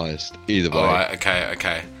lowest to highest. Either way. All right.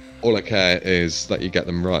 Okay. All I care is that you get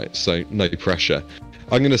them right, so no pressure.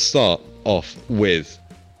 I'm going to start off with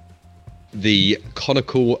the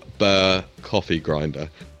Conical Burr coffee grinder.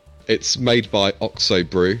 It's made by Oxo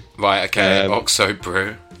Brew. Right. Okay. Oxo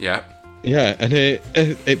Brew. Yeah. Yeah, and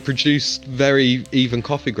it produced very even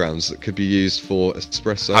coffee grounds that could be used for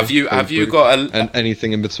espresso. Have you got and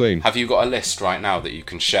anything in between? Have you got a list right now that you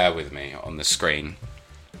can share with me on the screen?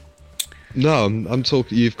 No, I'm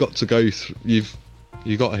talking. You've got to go. You've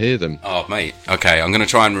got to hear them. Oh, mate. Okay, I'm going to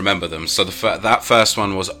try and remember them. So that first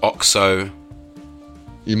one was Oxo.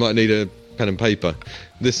 You might need a pen and paper.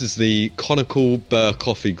 This is the Conical Burr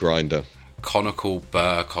coffee grinder. Conical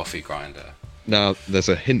Burr coffee grinder. Now, there's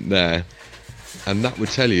a hint there, and that would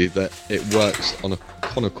tell you that it works on a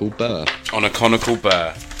conical burr. On a conical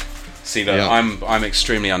burr. See, look, yeah. I'm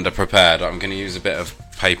extremely underprepared. I'm going to use a bit of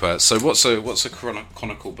paper. So what's a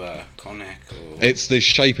conical burr? It's the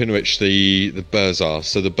shape in which the burrs are.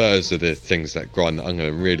 So the burrs are the things that grind. I'm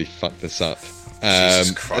going to really fuck this up.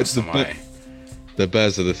 Jesus Christ, the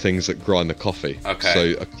burrs are the things that grind the coffee. Okay.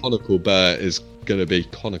 So a conical burr is going to be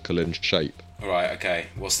conical in shape. Right. Okay.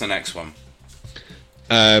 What's the next one?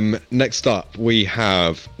 Next up, we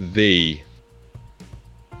have the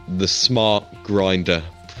Smart Grinder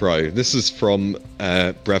Pro. This is from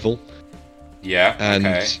Breville. Yeah. And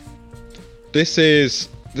okay. This is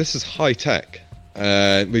high tech.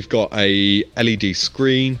 We've got a LED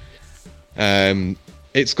screen.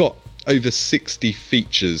 It's got over 60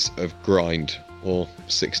 features of grind, or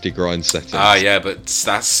 60 grind settings. Ah, yeah, but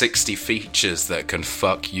that's 60 features that can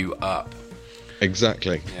fuck you up.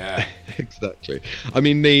 Exactly. Yeah. Exactly. I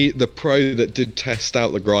mean, the pro that did test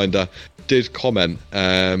out the grinder did comment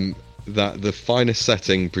that the finest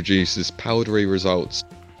setting produces powdery results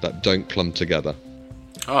that don't clump together.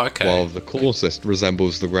 Oh, okay. While the coarsest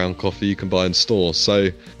resembles the ground coffee you can buy in stores. So,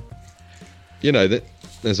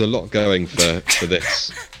 there's a lot going for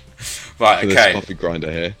this. Right, for okay. This coffee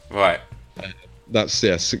grinder here. Right. That's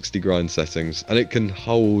 60 grind settings, and it can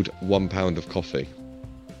hold 1 pound of coffee.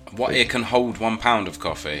 What? It can hold 1 pound of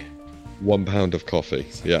coffee? 1 pound of coffee,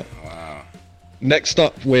 yeah. Wow. Next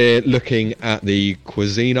up, we're looking at the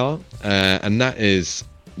Cuisina, and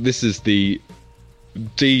this is the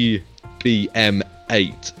DBM8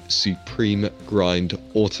 Supreme Grind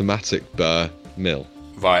Automatic Burr Mill.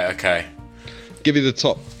 Right, okay. Give you the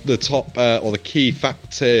top or the key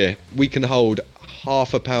fact here. We can hold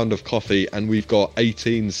half a pound of coffee, and we've got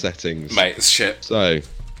 18 settings. Mate, it's shit. So,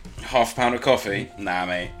 half a pound of coffee? Nah,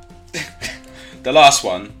 mate. The last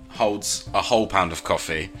one, holds a whole pound of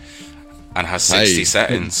coffee and has 60 Hey.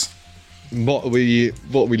 settings. What are we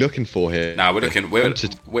looking for here? Now we're looking we're Quality.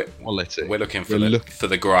 we're, Quality. we're looking for We're the look- for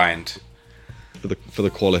the grind. for the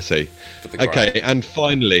quality. For the grind. Okay, and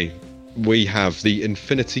finally we have the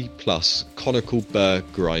Infinity Plus conical burr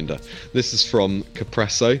grinder. This is from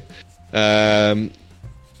Capresso.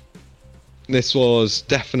 This was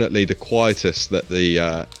definitely the quietest that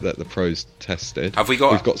the pros tested. Have we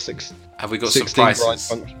got- We've got six. Have we got some 16 grind prices?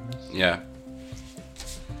 functions, Yeah.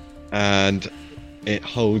 and it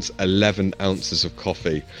holds 11 ounces of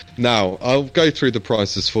coffee. Now, I'll go through the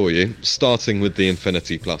prices for you, starting with the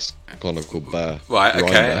Infinity Plus conical burr Right,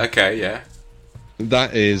 grinder. okay, yeah.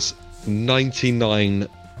 That is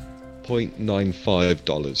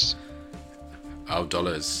 $99.95. Oh,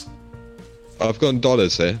 dollars. I've got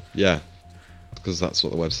dollars here, yeah, because that's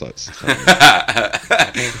what the website's telling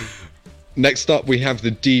me. Next up, we have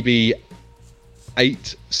the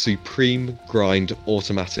DB8 Supreme Grind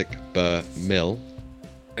Automatic Burr Mill.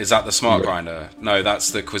 Is that the smart Yeah. grinder? No,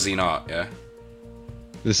 that's the Cuisinart, yeah?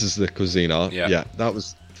 This is the Cuisinart. Yeah. Yeah, that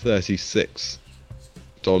was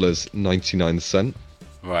 $36.99.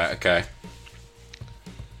 Right, okay.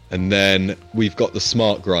 And then we've got the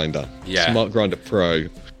Smart Grinder. Yeah. Smart Grinder Pro.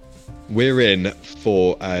 We're in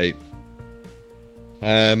for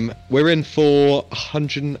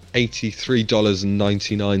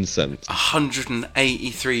 $183.99.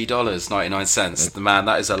 $183.99. Man,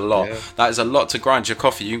 that is a lot. Yeah. That is a lot to grind your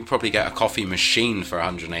coffee. You can probably get a coffee machine for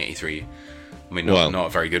 183. I mean, Well. not a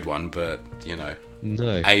very good one, but you know,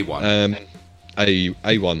 No. A1.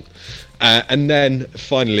 A1. And then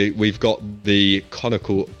finally, we've got the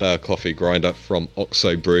conical burr coffee grinder from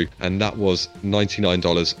Oxo Brew, and that was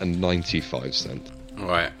 $99.95.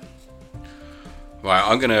 Right.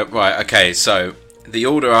 Right, okay, so the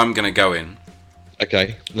order I'm gonna go in,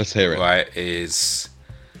 Okay, let's hear it. right, is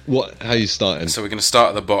How you starting? so we're gonna start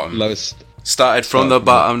at the bottom. Lowest. Started from Start the from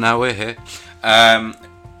bottom, now we're here.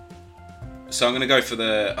 So I'm going to go for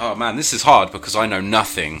the... Oh, man, this is hard because I know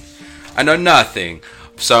nothing. So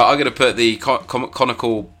I'm going to put the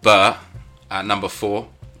conical burr at number 4,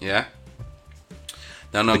 yeah?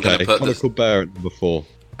 Then I'm going Okay, to put conical burr at number 4.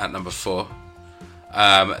 at number 4.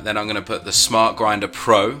 Then I'm going to put the Smart Grinder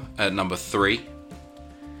Pro at number 3.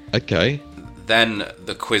 Okay, Then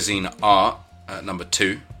the Cuisinart at number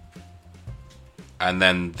 2. And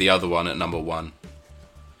then the other one at number 1.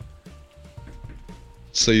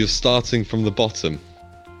 so you're starting from the bottom.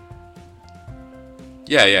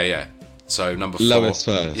 Yeah. So number 4. Lowest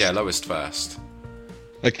first. Yeah, lowest first.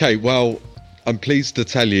 Okay, well, I'm pleased to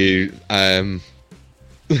tell you that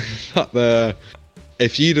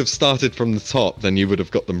if you'd have started from the top, then you would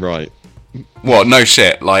have got them right. What? No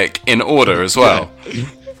shit. Like in order as well.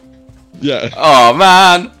 Yeah. Oh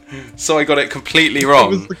man. So I got it completely It wrong.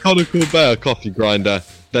 was the conical burr coffee grinder,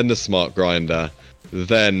 then the smart grinder,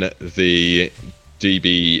 then the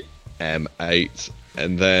DBM8,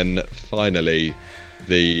 and then finally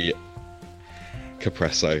the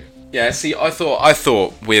Capresso. Yeah. See, I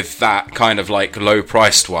thought with that kind of like low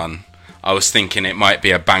priced one, I was thinking it might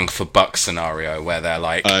be a bang for buck scenario where they're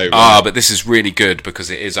like, Oh, right. but this is really good because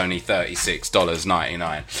it is only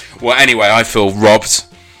 $36.99. Well, anyway, I feel robbed.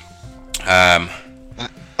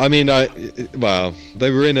 I mean, well,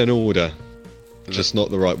 they were in an order, just not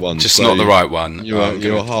the right one. Just so not the right one. You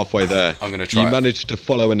were halfway there. I'm gonna try You it. managed to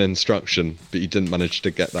follow an instruction, but you didn't manage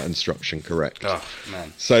to get that instruction correct. Oh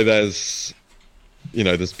man. So there's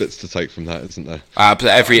bits to take from that, isn't there? But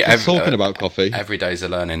every Talking about coffee, every day's a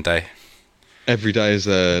learning day. every day is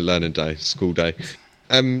a learning day, school day.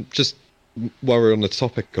 Just while we're on the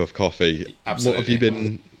topic of coffee, Absolutely. what have you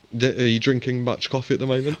been? Are you drinking much coffee at the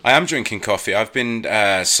moment? I am drinking coffee. I've been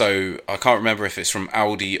so I can't remember if it's from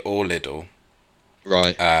Aldi or Lidl.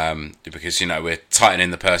 Right. Because we're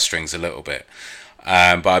tightening the purse strings a little bit.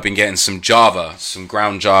 But I've been getting some Java, some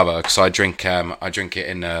ground Java, because I drink it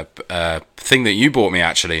in a thing that you bought me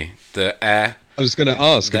actually, the Air. I was going to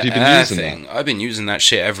ask, have the you been Air using thing. that? I've been using that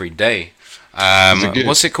shit every day. it good?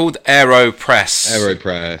 What's it called? AeroPress.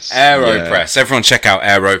 AeroPress. AeroPress. Everyone check out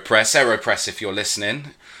AeroPress. AeroPress, if you're listening.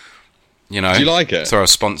 Do you like it? Throw a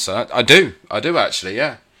sponsor. I do actually.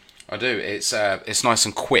 Yeah, I do. It's nice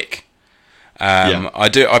and quick. Yeah.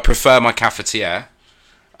 I prefer my cafetiere.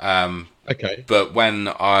 Okay. But when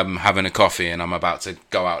I'm having a coffee and I'm about to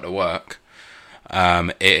go out to work,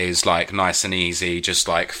 it is like nice and easy, just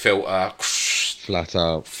like filter, Flat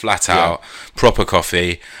out. flat out, proper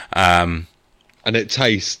coffee. And it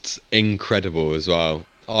tastes incredible as well.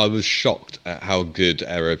 I was shocked at how good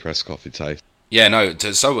AeroPress coffee tastes. Yeah, no,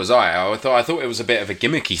 so was I. I thought it was a bit of a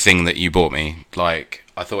gimmicky thing that you bought me. Like,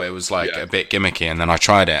 I thought it was like Yeah. a bit gimmicky, and then I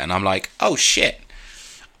tried it, and I'm like, oh shit,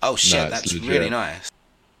 it's that's legit. really nice.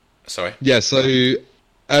 Sorry. Yeah, so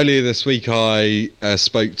earlier this week I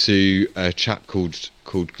spoke to a chap called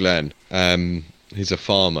Glenn. He's a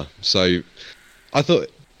farmer, so I thought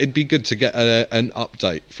it'd be good to get an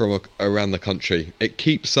update from around the country. It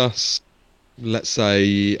keeps us, let's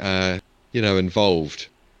say, involved.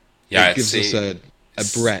 Yeah, It gives us a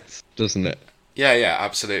breadth, doesn't it? Yeah,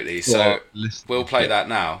 absolutely. So Well, listen, we'll play yeah. that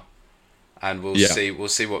now, and we'll Yeah. see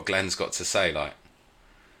what Glenn's got to say. Like,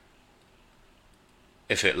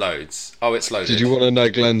 if it loads. Oh, it's loaded. Did you want to know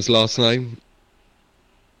Glenn's last name?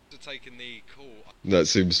 Taking the call. That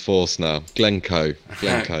seems forced now. Glencoe.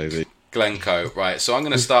 The Glencoe? Right. So I'm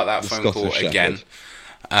going to start that the phone call Scottish again.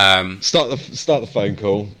 Shepherd. Start the phone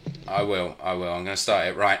call. I will. I'm going to start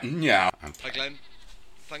it right now. Hi Glenn,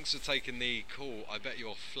 thanks for taking the call. I bet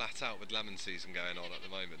you're flat out with lemon season going on at the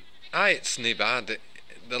moment. Aye, it's nae bad.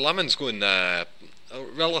 The lemon's going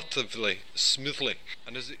relatively smoothly.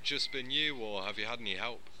 And has it just been you, or have you had any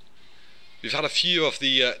help? We've had a few of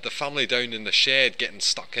the family down in the shed getting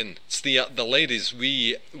stuck in. It's the ladies'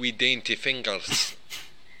 wee dainty fingers.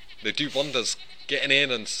 They do wonders getting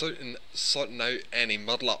in and sorting out any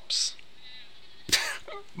mudlaps.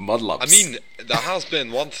 Mudlaps. I mean, there has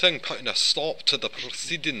been one thing putting a stop to the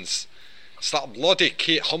proceedings. It's that bloody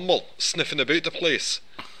Kate Humble sniffing about the place,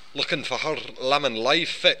 looking for her lemon life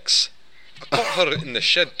fix. I caught her in the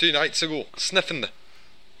shed 2 nights ago, sniffing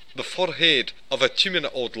the forehead of a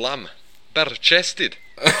 2-minute-old lamb, bare-chested.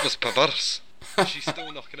 It was perverse. Is she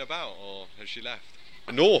still knocking about, or has she left?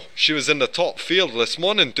 No, she was in the top field this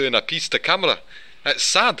morning doing a piece to camera. It's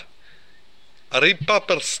sad. I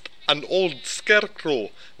repurposed an old scarecrow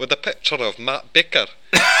with a picture of Matt Baker.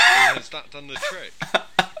 And has that done the trick?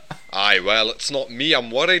 Aye, well, it's not me I'm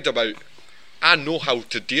worried about. I know how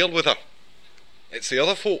to deal with her. It's the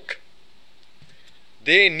other folk.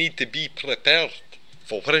 They need to be prepared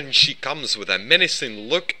for when she comes with a menacing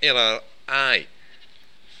look in her eye.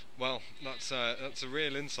 Well, that's a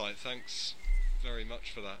real insight. Thanks very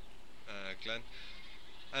much for that, Glenn.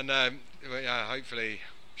 And yeah, hopefully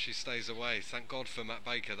she stays away. Thank God for Matt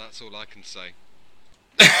Baker. That's all I can say.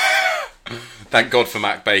 Thank God for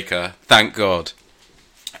Matt Baker. Thank God.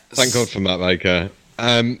 Thank God for Matt Baker.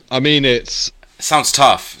 I mean, Sounds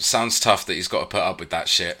tough. Sounds tough that he's got to put up with that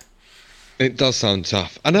shit. it does sound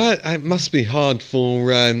tough, and it must be hard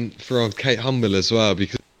for old Kate Humble as well,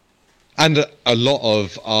 because and a lot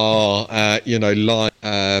of our live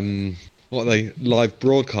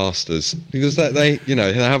broadcasters, because they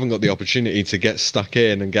haven't got the opportunity to get stuck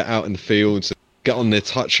in and get out in the fields, get on their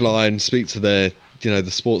touchline, speak to their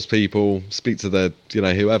the sports people, speak to their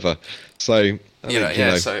whoever. So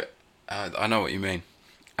So I know what you mean.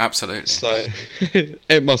 Absolutely. So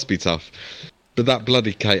it must be tough. But that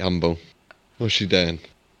bloody Kate Humble, what's she doing?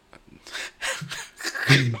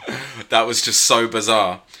 That was just so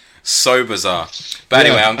bizarre. So bizarre. But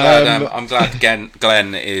anyway, I'm glad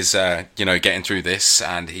Glenn is getting through this,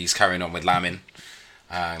 and he's carrying on with lambing,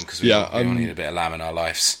 because we all need a bit of lamb in our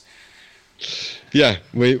lives. Yeah,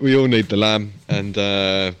 we all need the lamb, and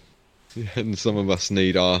some of us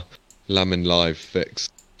need our Lamb Live fix.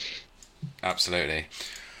 Absolutely.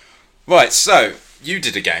 Right, so you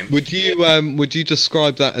did a game. Would you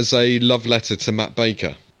describe that as a love letter to Matt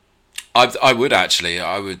Baker? I would actually.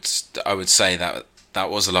 I would say that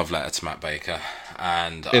was a love letter to Matt Baker,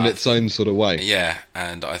 and in its own sort of way. Yeah,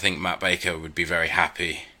 and I think Matt Baker would be very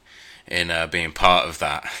happy in being part of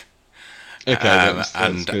that. Okay,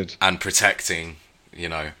 that's good. And protecting,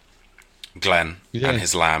 Glenn and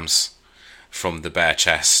his lambs from the bare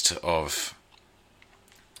chest of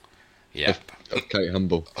Of Kate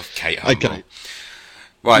Humble. Okay.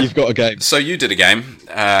 Right. You've got a game. So you did a game.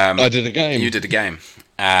 I did a game. You did a game.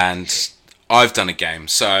 And I've done a game.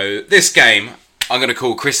 So this game I'm going to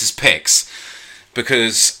call Chris's Picks,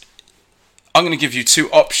 because I'm going to give you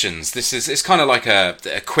 2 options. It's kind of like a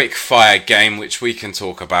quick fire game which we can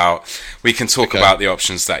talk about. We can talk about the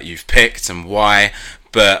options that you've picked and why,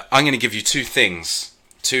 but I'm going to give you 2 things.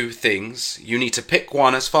 2 things. You need to pick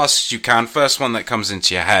one as fast as you can. First one that comes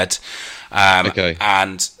into your head.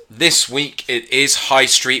 And this week it is high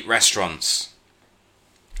street restaurants.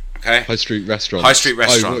 Okay? High street restaurants. High street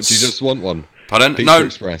restaurants. Oh, what, do you just want one? Pardon? Pizza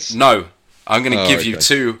Express. No. I'm going to give you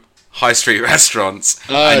 2 high street restaurants,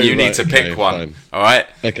 and you need to pick one. Fine. All right?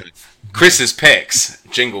 Okay. Chris's Picks.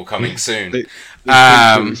 Jingle coming soon. The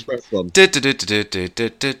Express one.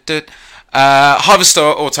 Harvester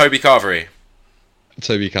or Toby Carvery?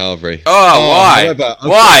 Toby Carvery. Oh, why? However,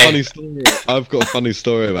 Why? I've got a funny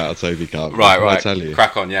story about Toby Carvery. Right. Tell you.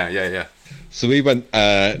 Crack on, yeah. So we went.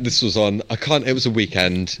 This was on. I can't. It was a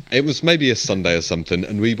weekend. It was maybe a Sunday or something,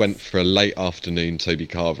 and we went for a late afternoon Toby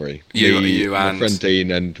Carvery. You my and friend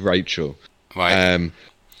Dean and Rachel. right.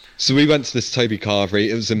 So we went to this Toby Carvery.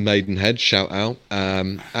 It was in Maidenhead. Shout out.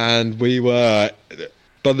 And we were.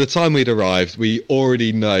 By the time we'd arrived, we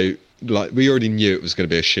already knew it was going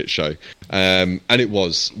to be a shit show. And it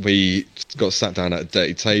was. We got sat down at a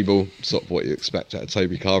dirty table, sort of what you expect at a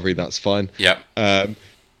Toby Carvery. That's fine. Yep.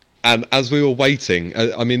 And as we were waiting,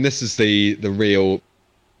 I mean, this is the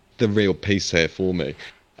real piece here for me.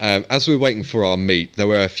 As we were waiting for our meat, there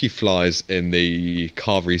were a few flies in the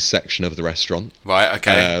carvery section of the restaurant. Right.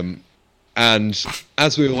 Okay. And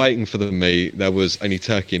as we were waiting for the meat, there was only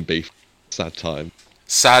turkey and beef. Sad time.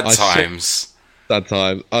 Sad times. Sad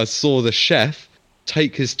time. I saw the chef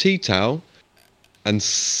take his tea towel and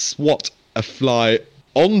swat a fly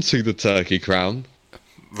onto the turkey crown.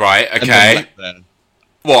 Right. And then Okay. left there.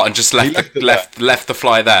 What? And just left the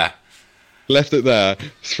fly there. Left it there.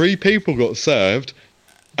 3 people got served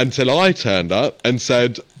until I turned up and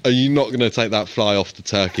said, "Are you not going to take that fly off the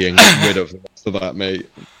turkey and get rid of the rest of that meat?"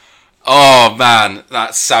 Oh man,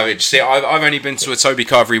 that's savage. See, I've only been to a Toby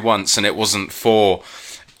Carvery once, and it wasn't for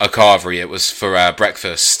a carvery. It was for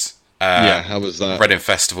breakfast. Yeah, how was that? Reading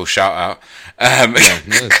Festival shout out.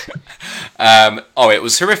 Nice. It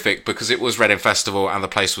was horrific because it was Reading Festival and the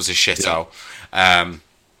place was a shithole.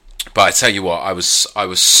 But I tell you what, I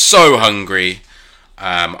was so hungry.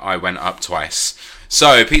 I went up twice.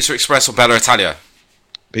 So Pizza Express or Bella Italia?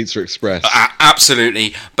 Pizza Express.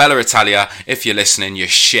 Absolutely, Bella Italia. If you're listening, you're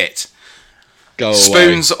shit. Go away.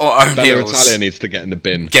 Spoons or Bella O'Neill's? Italia needs to get in the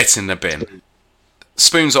bin. Get in the bin.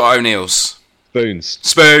 Spoons or O'Neill's?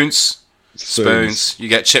 Spoons. Spoons. You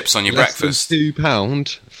get chips on your breakfast. Less than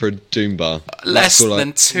 £2 for a Doom bar. Less That's all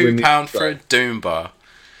than £2 for a Doom bar.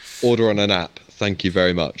 Order on an app. Thank you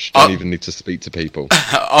very much. Don't even need to speak to people.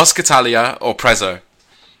 Ask Italia or Prezzo?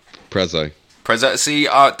 Prezzo. Prezzo. See,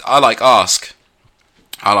 I like Ask.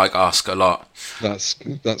 I like Ask a lot. That's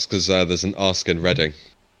because there's an Ask in Reading.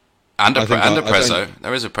 And a I think Prezzo.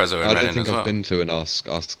 There is a Prezzo in I Reading don't think as well. I've been to an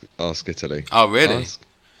Ask Italy. Oh really?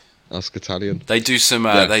 Ask Italian. They do some.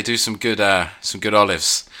 Yeah. They do some good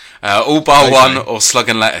olives. All bar Okay. one or slug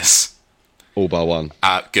and lettuce. All bar one.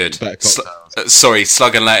 Good. Better cocktails. Sorry,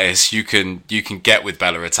 slug and lettuce. You can get with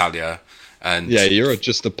Bella Italia. And Yeah, you're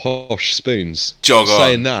just a posh Spoons. Jog on.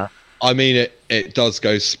 Saying that, I mean it does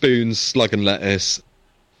go Spoons, slug and lettuce,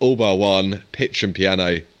 all bar one, pitch and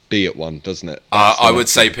piano, be at one, doesn't it? That's the I would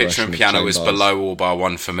next say progression Pitcher and of Piano chain is bars. below all bar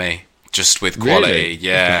one for me. Just with quality. Really?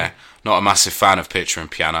 Yeah. Okay. Not a massive fan of Pitcher and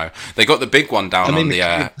Piano. They got the big one down on the.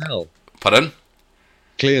 clientele. Pardon?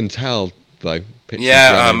 Clientele, though. Pitch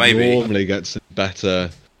Yeah, and piano maybe. normally gets better.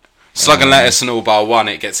 Slug and lettuce and all bar one,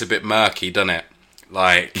 it gets a bit murky, doesn't it?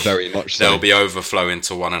 Like Very much so. they'll be overflowing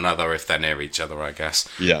to one another if they're near each other, I guess.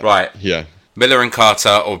 Yeah. Right. Yeah. Miller and Carter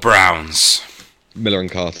or Browns? Miller and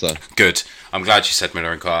Carter. Good. I'm glad you said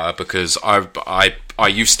Miller and Carter because I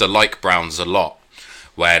used to like Browns a lot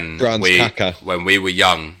when Browns caca. when we were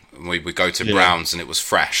young. We would go to Yeah. Browns and it was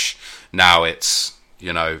fresh. Now it's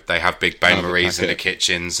they have big bain Have a maries in the packet.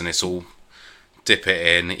 kitchens and it's all dip it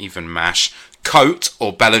in, even mash. Coat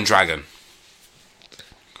or Bell and Dragon?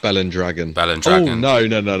 Bell and Dragon. Bell and Dragon. Oh,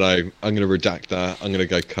 no. I'm going to redact that. I'm going to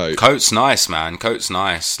go Coat. Coat's nice, man. Coat's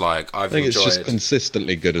nice. Like I've I think it's enjoyed. just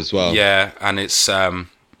consistently good as well. Yeah, and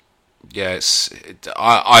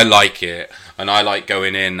I like it, and I like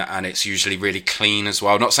going in, and it's usually really clean as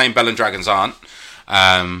well. Not saying Bell and Dragons aren't.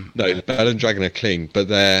 No, Bell and Dragon are clean, but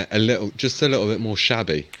they're just a little bit more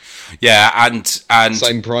shabby. Yeah, and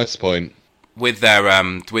Same price point. with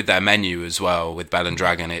their menu as well, with Bell and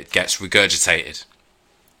Dragon, it gets regurgitated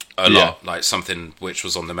a lot. Like something which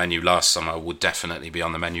was on the menu last summer would definitely be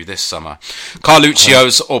on the menu this summer.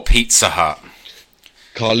 Carluccio's or Pizza Hut?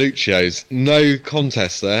 Carluccio's, no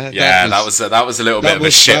contest there. Yeah, that was a little bit of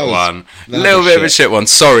a shit one. A that little was bit of a shit. shit one.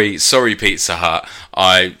 Sorry, Pizza Hut.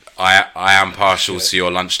 I am partial to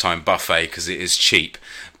your lunchtime buffet because it is cheap.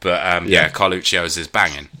 But yeah, Carluccio's is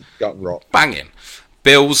banging. gut rot. Banging.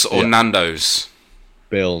 Bill's or Yeah. Nando's?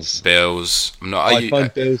 Bills. Bill's. I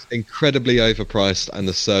find Bills incredibly overpriced, and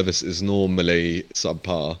the service is normally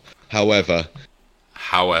subpar. However,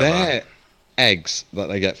 their eggs that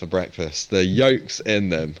they get for breakfast, the yolks in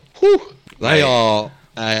them, they are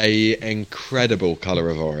a incredible colour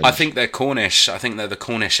of orange. I think they're Cornish. I think they're the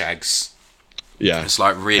Cornish eggs. Yeah, It's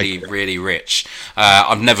like really, really rich.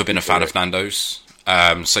 I've never been a fan of Nando's.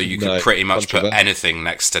 So you could pretty much put controversial. anything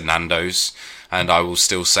next to Nando's, and I will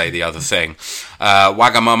still say the other thing.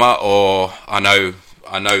 Wagamama, or I know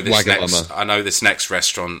I know this Wagamama. I know this next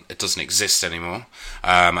restaurant. It doesn't exist anymore,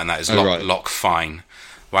 and that is Oh, right. Lock Fine.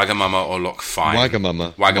 Wagamama or Lock Fine.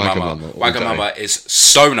 Wagamama. Wagamama. all day. Wagamama is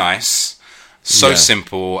so nice, so Yeah.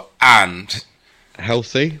 simple, and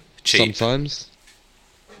Healthy. Cheap. Sometimes.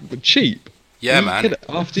 But cheap. yeah, You man. could-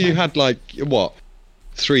 after you had like what?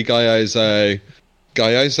 3 Gyoza,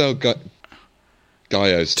 Gyos,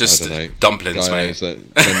 Just I don't know. dumplings, mate.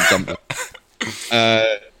 Then dumplings.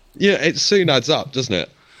 Yeah, it soon adds up, doesn't it?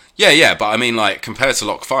 Yeah, but I mean, like, compared to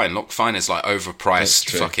Lock Fine is like That's overpriced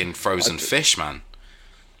true. fucking frozen fish, man.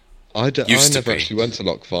 I Used to never be. actually went to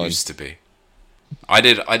Lock Fine. Used to be. I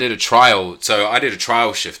did a trial, so I did a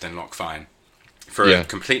trial shift in Lock Fine for Yeah. a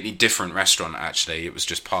completely different restaurant. Actually, it was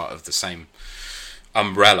just part of the same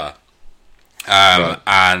umbrella, Right.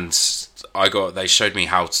 and they showed me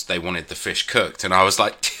how they wanted the fish cooked, and I was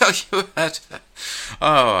like,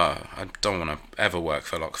 I don't want to ever work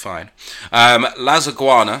for Lock Fine.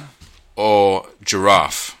 Lasagna or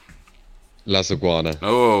giraffe? Lasagna.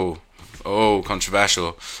 Oh,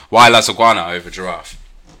 controversial. Why lasagna over giraffe?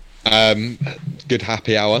 Good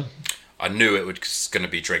happy hour. I knew it was going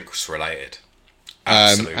to be drinks related. Um,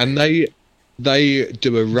 Absolutely. and they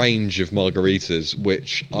do a range of margaritas,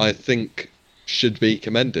 which I think should be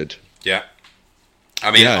commended. Yeah.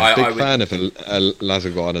 I mean, Yeah, big I would, fan of a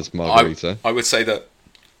Lasagna's margarita. I would say that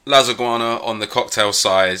lasagna on the cocktail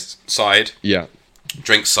side, Yeah,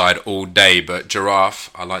 drink side all day, but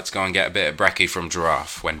giraffe, I like to go and get a bit of brekkie from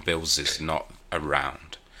giraffe when Bills is not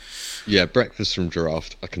around. yeah, breakfast from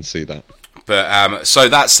Giraffe. I can see that. But so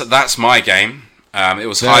that's my game. It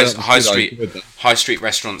was Yeah, that was high good. I street enjoyed that. high street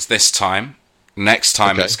restaurants this time. Next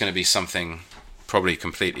time Okay. it's going to be something probably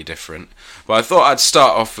completely different. But I thought I'd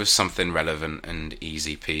start off with something relevant and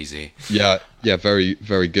easy peasy. Yeah, very,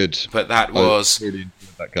 very good. But that I was really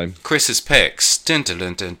enjoyed that game. Chris's picks. Dun, dun,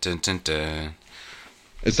 dun, dun, dun, dun, dun.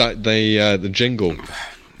 Is that the jingle?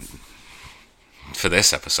 For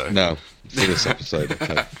this episode. No, for this episode.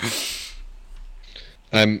 Okay.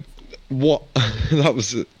 What that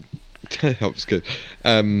was that was good.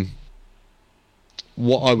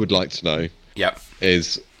 What I would like to know Yep.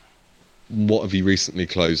 is what have you recently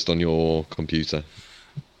closed on your computer?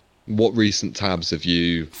 What recent tabs have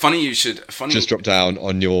you Funny you should just dropped down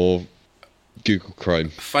on your Google Chrome?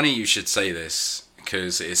 Funny you should say this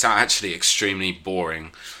because it's actually extremely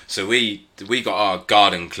boring. So we got our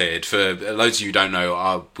garden cleared. For loads of you who don't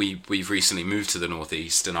know, we've recently moved to the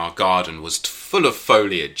northeast, and our garden was full of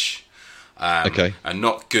foliage. Okay. And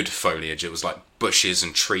not good foliage. It was like bushes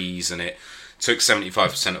and trees, and it took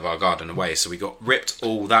 75% of our garden away. So we got ripped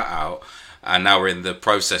all that out, and now we're in the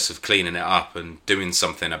process of cleaning it up and doing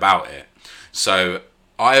something about it. So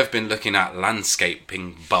I have been looking at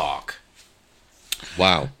landscaping bark.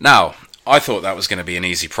 Wow. Now, I thought that was going to be an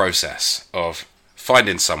easy process of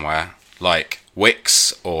finding somewhere like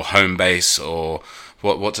Wix or Homebase or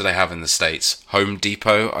what do they have in the States? Home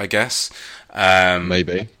Depot, I guess.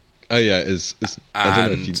 Maybe. Oh yeah, it's I don't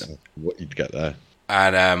know if you know what you'd get there.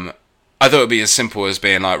 And I thought it would be as simple as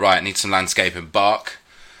being like, right, I need some landscaping bark.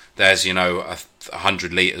 There's,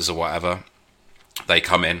 100 litres or whatever. They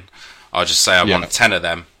come in. I'll just say I Yeah. want 10 of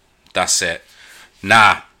them. That's it.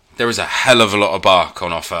 Nah, there is a hell of a lot of bark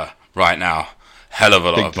on offer right now. Hell of a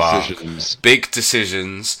lot Big of bark. decisions. Big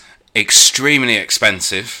decisions. Extremely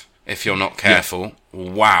expensive if you're not careful.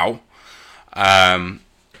 Wow.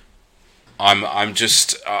 I'm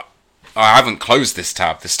just... I haven't closed this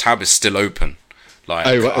tab. This tab is still open. Like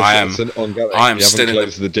Oh, right, I am. it's an ongoing. I am you still haven't in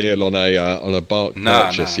closed the deal on a bark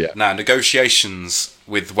purchase yet. Negotiations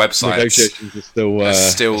with websites Negotiations are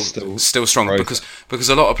still strong progress. because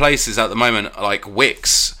a lot of places at the moment, like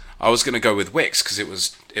Wix. I was going to go with Wix because it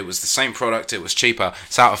was the same product. It was cheaper.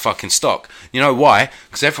 It's out of fucking stock. You know why?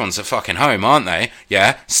 Because everyone's at fucking home, aren't they?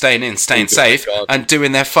 Yeah, staying in, staying Doing their safe, garden. and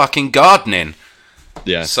doing their fucking gardening.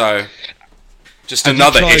 Yeah. So, just Have you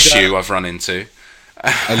another tried, issue I've run into.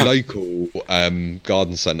 A local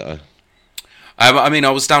garden centre. I mean, I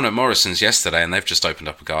was down at Morrison's yesterday, and they've just opened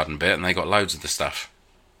up a garden bit, and they got loads of the stuff.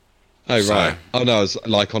 Oh So- right. Oh no, I was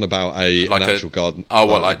like on about Like an a- actual garden. oh,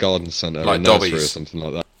 what, a like- garden centre, like a nursery or Dobby's? something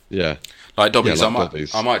like that. Yeah. Like Dobby's, Yeah, like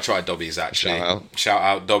Dobby's. I might try Dobby's actually. Shout Shout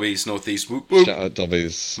out Dobby's Northeast. Whoop, whoop. Shout out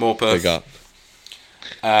Dobby's. More Perth. Big up.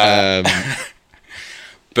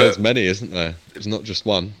 But There's many, isn't there? It's not just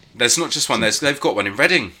one. there's not just one. They've got one in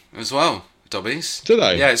Reading as well. Dobby's. Do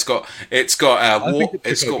they? Yeah, it's got I think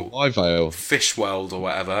it's got Wyvale. Fish World or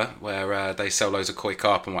whatever, where they sell loads of koi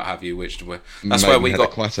carp and what have you. That's where we got.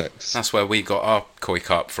 Aquatics. That's where we got our koi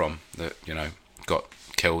carp from. That got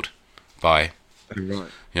killed by Oh,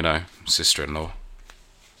 right. sister-in-law.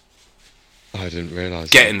 I didn't realise.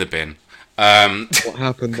 Get in the bin. What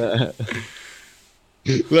happened there?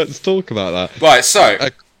 Let's talk about that. Right, so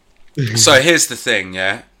here's the thing,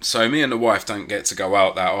 yeah. So me and the wife don't get to go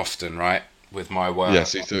out that often, right? With my work.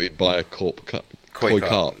 Yes, you thought you'd buy a koi Koi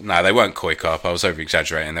carp. No, they weren't koi carp. I was over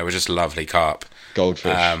exaggerating. They were just lovely carp.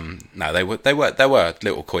 Goldfish. No, they were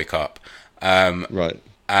little koi carp. Right.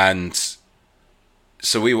 And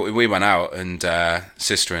so we went out, and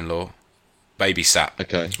sister-in-law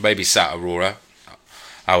babysat Aurora,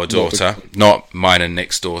 our daughter, not mine and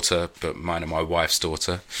Nick's daughter, but mine and my wife's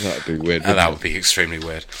daughter. That'd be weird. And that would be extremely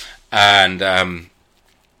weird. And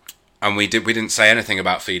we didn't say anything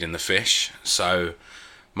about feeding the fish. So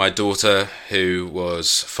my daughter, who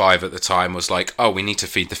was 5 at the time, was like, "Oh, we need to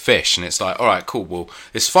feed the fish." And it's like, "All right, cool. Well,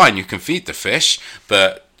 it's fine. You can feed the fish,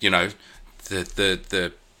 but you know,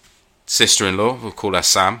 the sister-in-law, we'll call her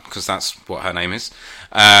Sam because that's what her name is.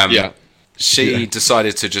 She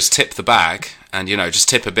decided to just tip the bag and, you know, just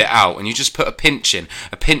tip a bit out, and you just put a pinch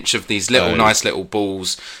of these little nice little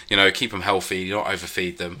balls, you know, keep them healthy, not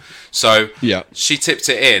overfeed them. So she tipped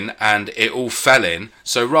it in and it all fell in.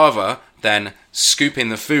 So rather than scooping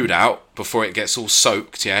the food out before it gets all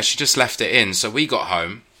soaked, she just left it in. So we got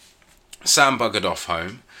home. Sam buggered off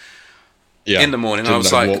home. In the morning, I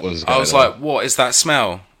was like, what is that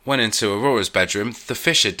smell? Went into Aurora's bedroom. The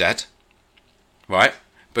fish are dead, right?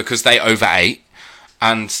 Because they overate,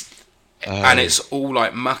 and it's all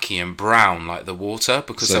like mucky and brown, like the water,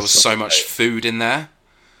 because there was so much food in there.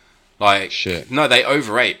 Like, shit. No, they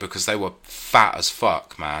overate because they were fat as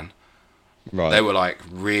fuck, man. Right. They were like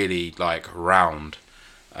really like round.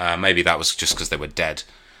 Maybe that was just because they were dead.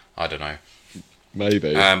 I don't know.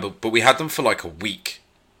 Maybe. But we had them for like a week.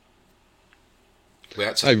 We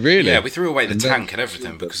had to, really? Yeah, we threw away the tank and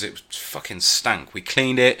everything because it fucking stank. We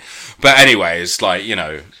cleaned it. But anyway, it's like, you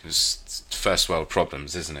know, it's first world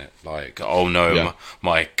problems, isn't it? Like, oh no,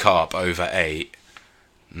 my carp overate.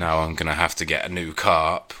 Now I'm going to have to get a new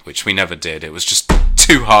carp, which we never did. It was just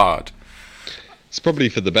too hard. It's probably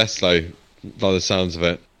for the best, though, by the sounds of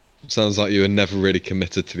it. Sounds like you were never really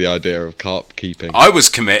committed to the idea of carp keeping. I was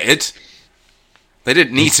committed. They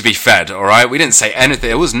didn't need to be fed, all right? We didn't say anything.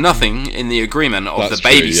 There was nothing in the agreement of the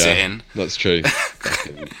babysitting. Yeah. That's true.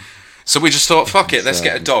 So we just thought, fuck it, let's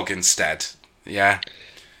get a dog instead. Yeah.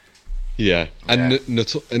 Yeah. And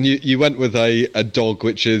you went with a dog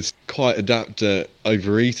which is quite adept to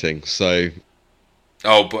overeating, so...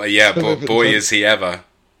 Oh, but yeah, boy is he ever.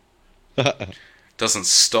 Doesn't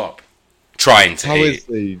stop trying to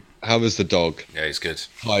eat. How is the dog? Yeah, he's good.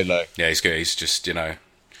 Hilo. Yeah, he's good. He's just, you know...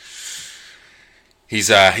 He's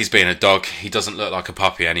being a dog. He doesn't look like a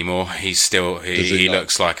puppy anymore. He's still he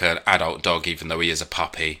looks like an adult dog, even though he is a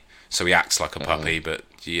puppy. So he acts like a puppy, but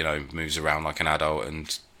you know, moves around like an adult.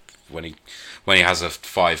 And when he has a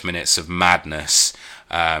 5 minutes of madness,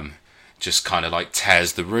 just kind of like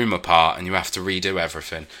tears the room apart, and you have to redo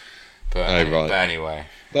everything. But anyway,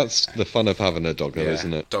 that's the fun of having a dog, though,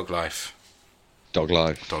 isn't it? Dog life. Dog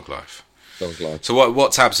life. Dog life. Dog life. So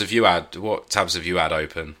what tabs have you had? What tabs have you had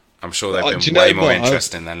open? I'm sure they've been way more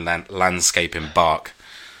interesting than landscaping bark.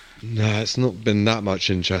 No, it's not been that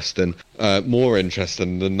much interesting. More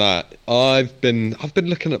interesting than that. I've been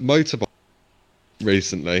looking at motorbikes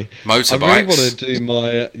recently. Motorbikes? I really want to do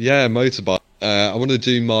my motorbike. I want to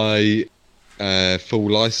do my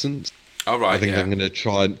full license. Oh right. I think I'm going to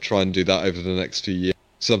try and do that over the next few years.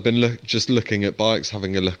 So I've been just looking at bikes,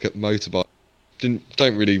 having a look at motorbikes.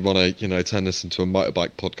 Don't really want to, you know, turn this into a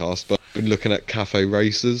motorbike podcast, but I've been looking at cafe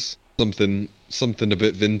races, something a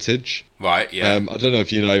bit vintage. Right, yeah. I don't know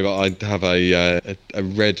if you know, but I have a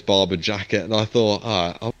red Barber jacket, and I thought,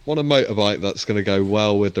 I want a motorbike that's going to go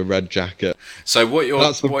well with the red jacket. So what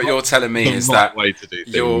you're telling me is that way to do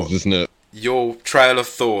things, isn't it? Your trail of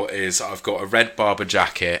thought is, I've got a red Barber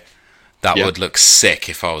jacket that would look sick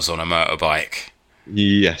if I was on a motorbike.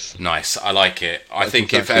 Yes. Nice. I like it. I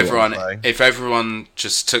think if everyone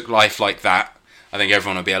just took life like that, I think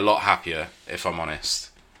everyone would be a lot happier, if I'm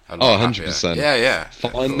honest. 100%. Yeah.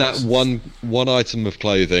 Find that one item of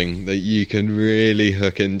clothing that you can really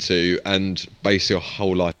hook into and base your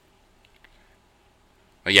whole life.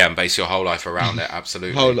 Yeah, and base your whole life around it,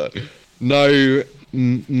 absolutely. No,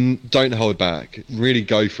 don't hold back. Really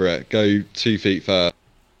go for it. Go 2 feet first.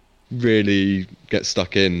 Really get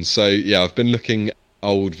stuck in. So yeah, I've been looking at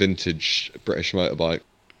old vintage British motorbike,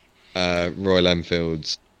 Royal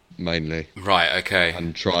Enfields mainly. Right. Okay.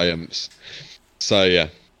 And Triumphs. So yeah,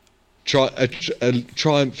 a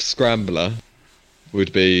Triumph Scrambler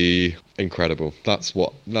would be incredible. That's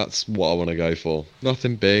what I want to go for.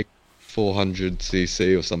 Nothing big,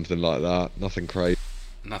 400cc or something like that. Nothing crazy.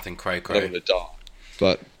 Nothing cray. I don't want to die,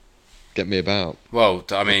 but get me about. Well,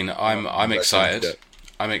 I mean, I'm Where excited. things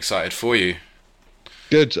I'm excited for you.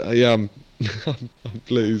 Good. Yeah, I'm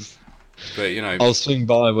pleased. But you know, I'll swing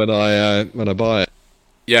by when I buy it.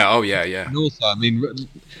 yeah. Oh yeah, yeah. And also, I mean,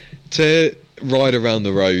 to ride around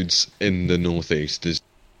the roads in the northeast is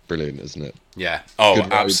brilliant, isn't it? Yeah. Oh,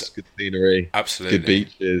 Good roads, good scenery, absolutely. good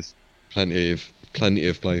beaches, plenty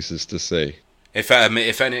of places to see. If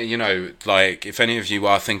any, you know, like if any of you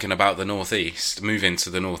are thinking about the northeast, moving to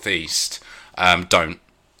the northeast, don't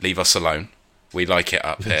leave us alone. We like it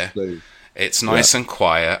up here. Please. It's nice and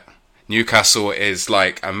quiet. Newcastle is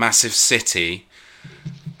like a massive city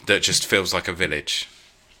that just feels like a village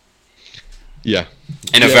Yeah.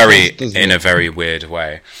 in a Yeah, very doesn't in it? a very weird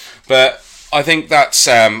way. But I think that's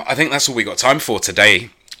all we got time for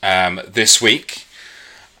today. This week.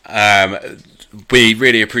 We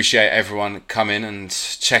really appreciate everyone coming and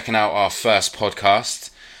checking out our first podcast.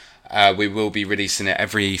 We will be releasing it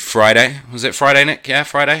every Friday. Was it Friday, Nick? Yeah,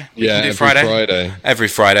 Friday? We Yeah, can do every Friday. Every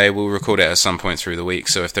Friday. We'll record it at some point through the week.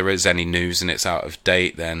 So if there is any news and it's out of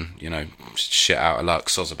date, then, you know, shit out of luck.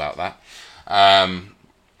 Soz about that. I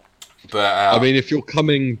mean, if you're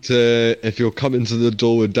coming to the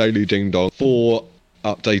Dorwood Daily Ding Dong for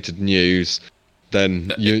updated news,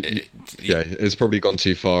 then it's probably gone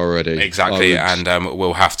too far already. exactly. I would- And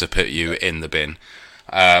we'll have to put you in the bin.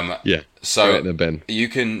 yeah. So right in the bin. you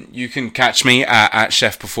can catch me at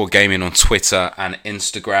Chef Before Gaming on Twitter and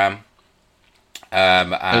Instagram.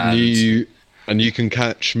 And you can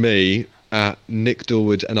catch me at Nick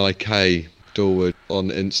Dorwood NIK Dorwood on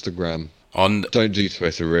Instagram. on Don't do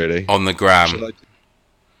Twitter really. the gram.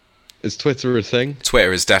 Is Twitter a thing?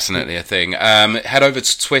 Twitter is definitely a thing. Head over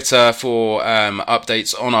to Twitter for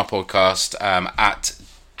updates on our podcast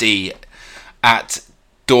at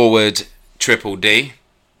Dorwood Triple D.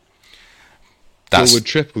 Dorwood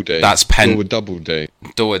Triple D. that's pen- Dorwood Double D.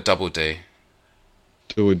 Dorwood Double D.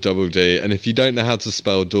 Dorwood Double D. And if you don't know how to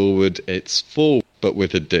spell Dorwood, it's full but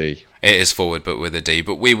with a D. It is forward, but with a D.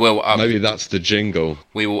 But we will Maybe that's the jingle.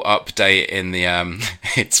 we will update in the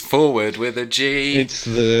it's forward with a G. It's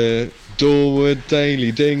the Dorwood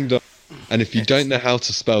Daily Ding Dong. And if you don't know how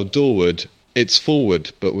to spell Dorwood, it's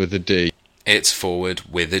forward but with a D. It's forward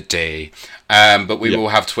with a D. But we Yeah. will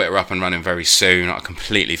have Twitter up and running very soon. I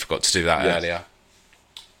completely forgot to do that Yes. earlier.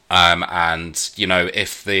 And you know,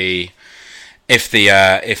 if the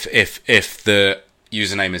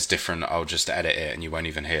username is different, I'll just edit it and you won't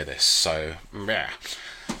even hear this. So yeah.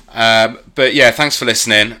 But yeah, thanks for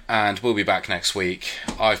listening, and we'll be back next week.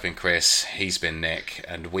 I've been Chris, he's been Nick,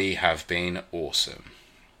 and we have been awesome.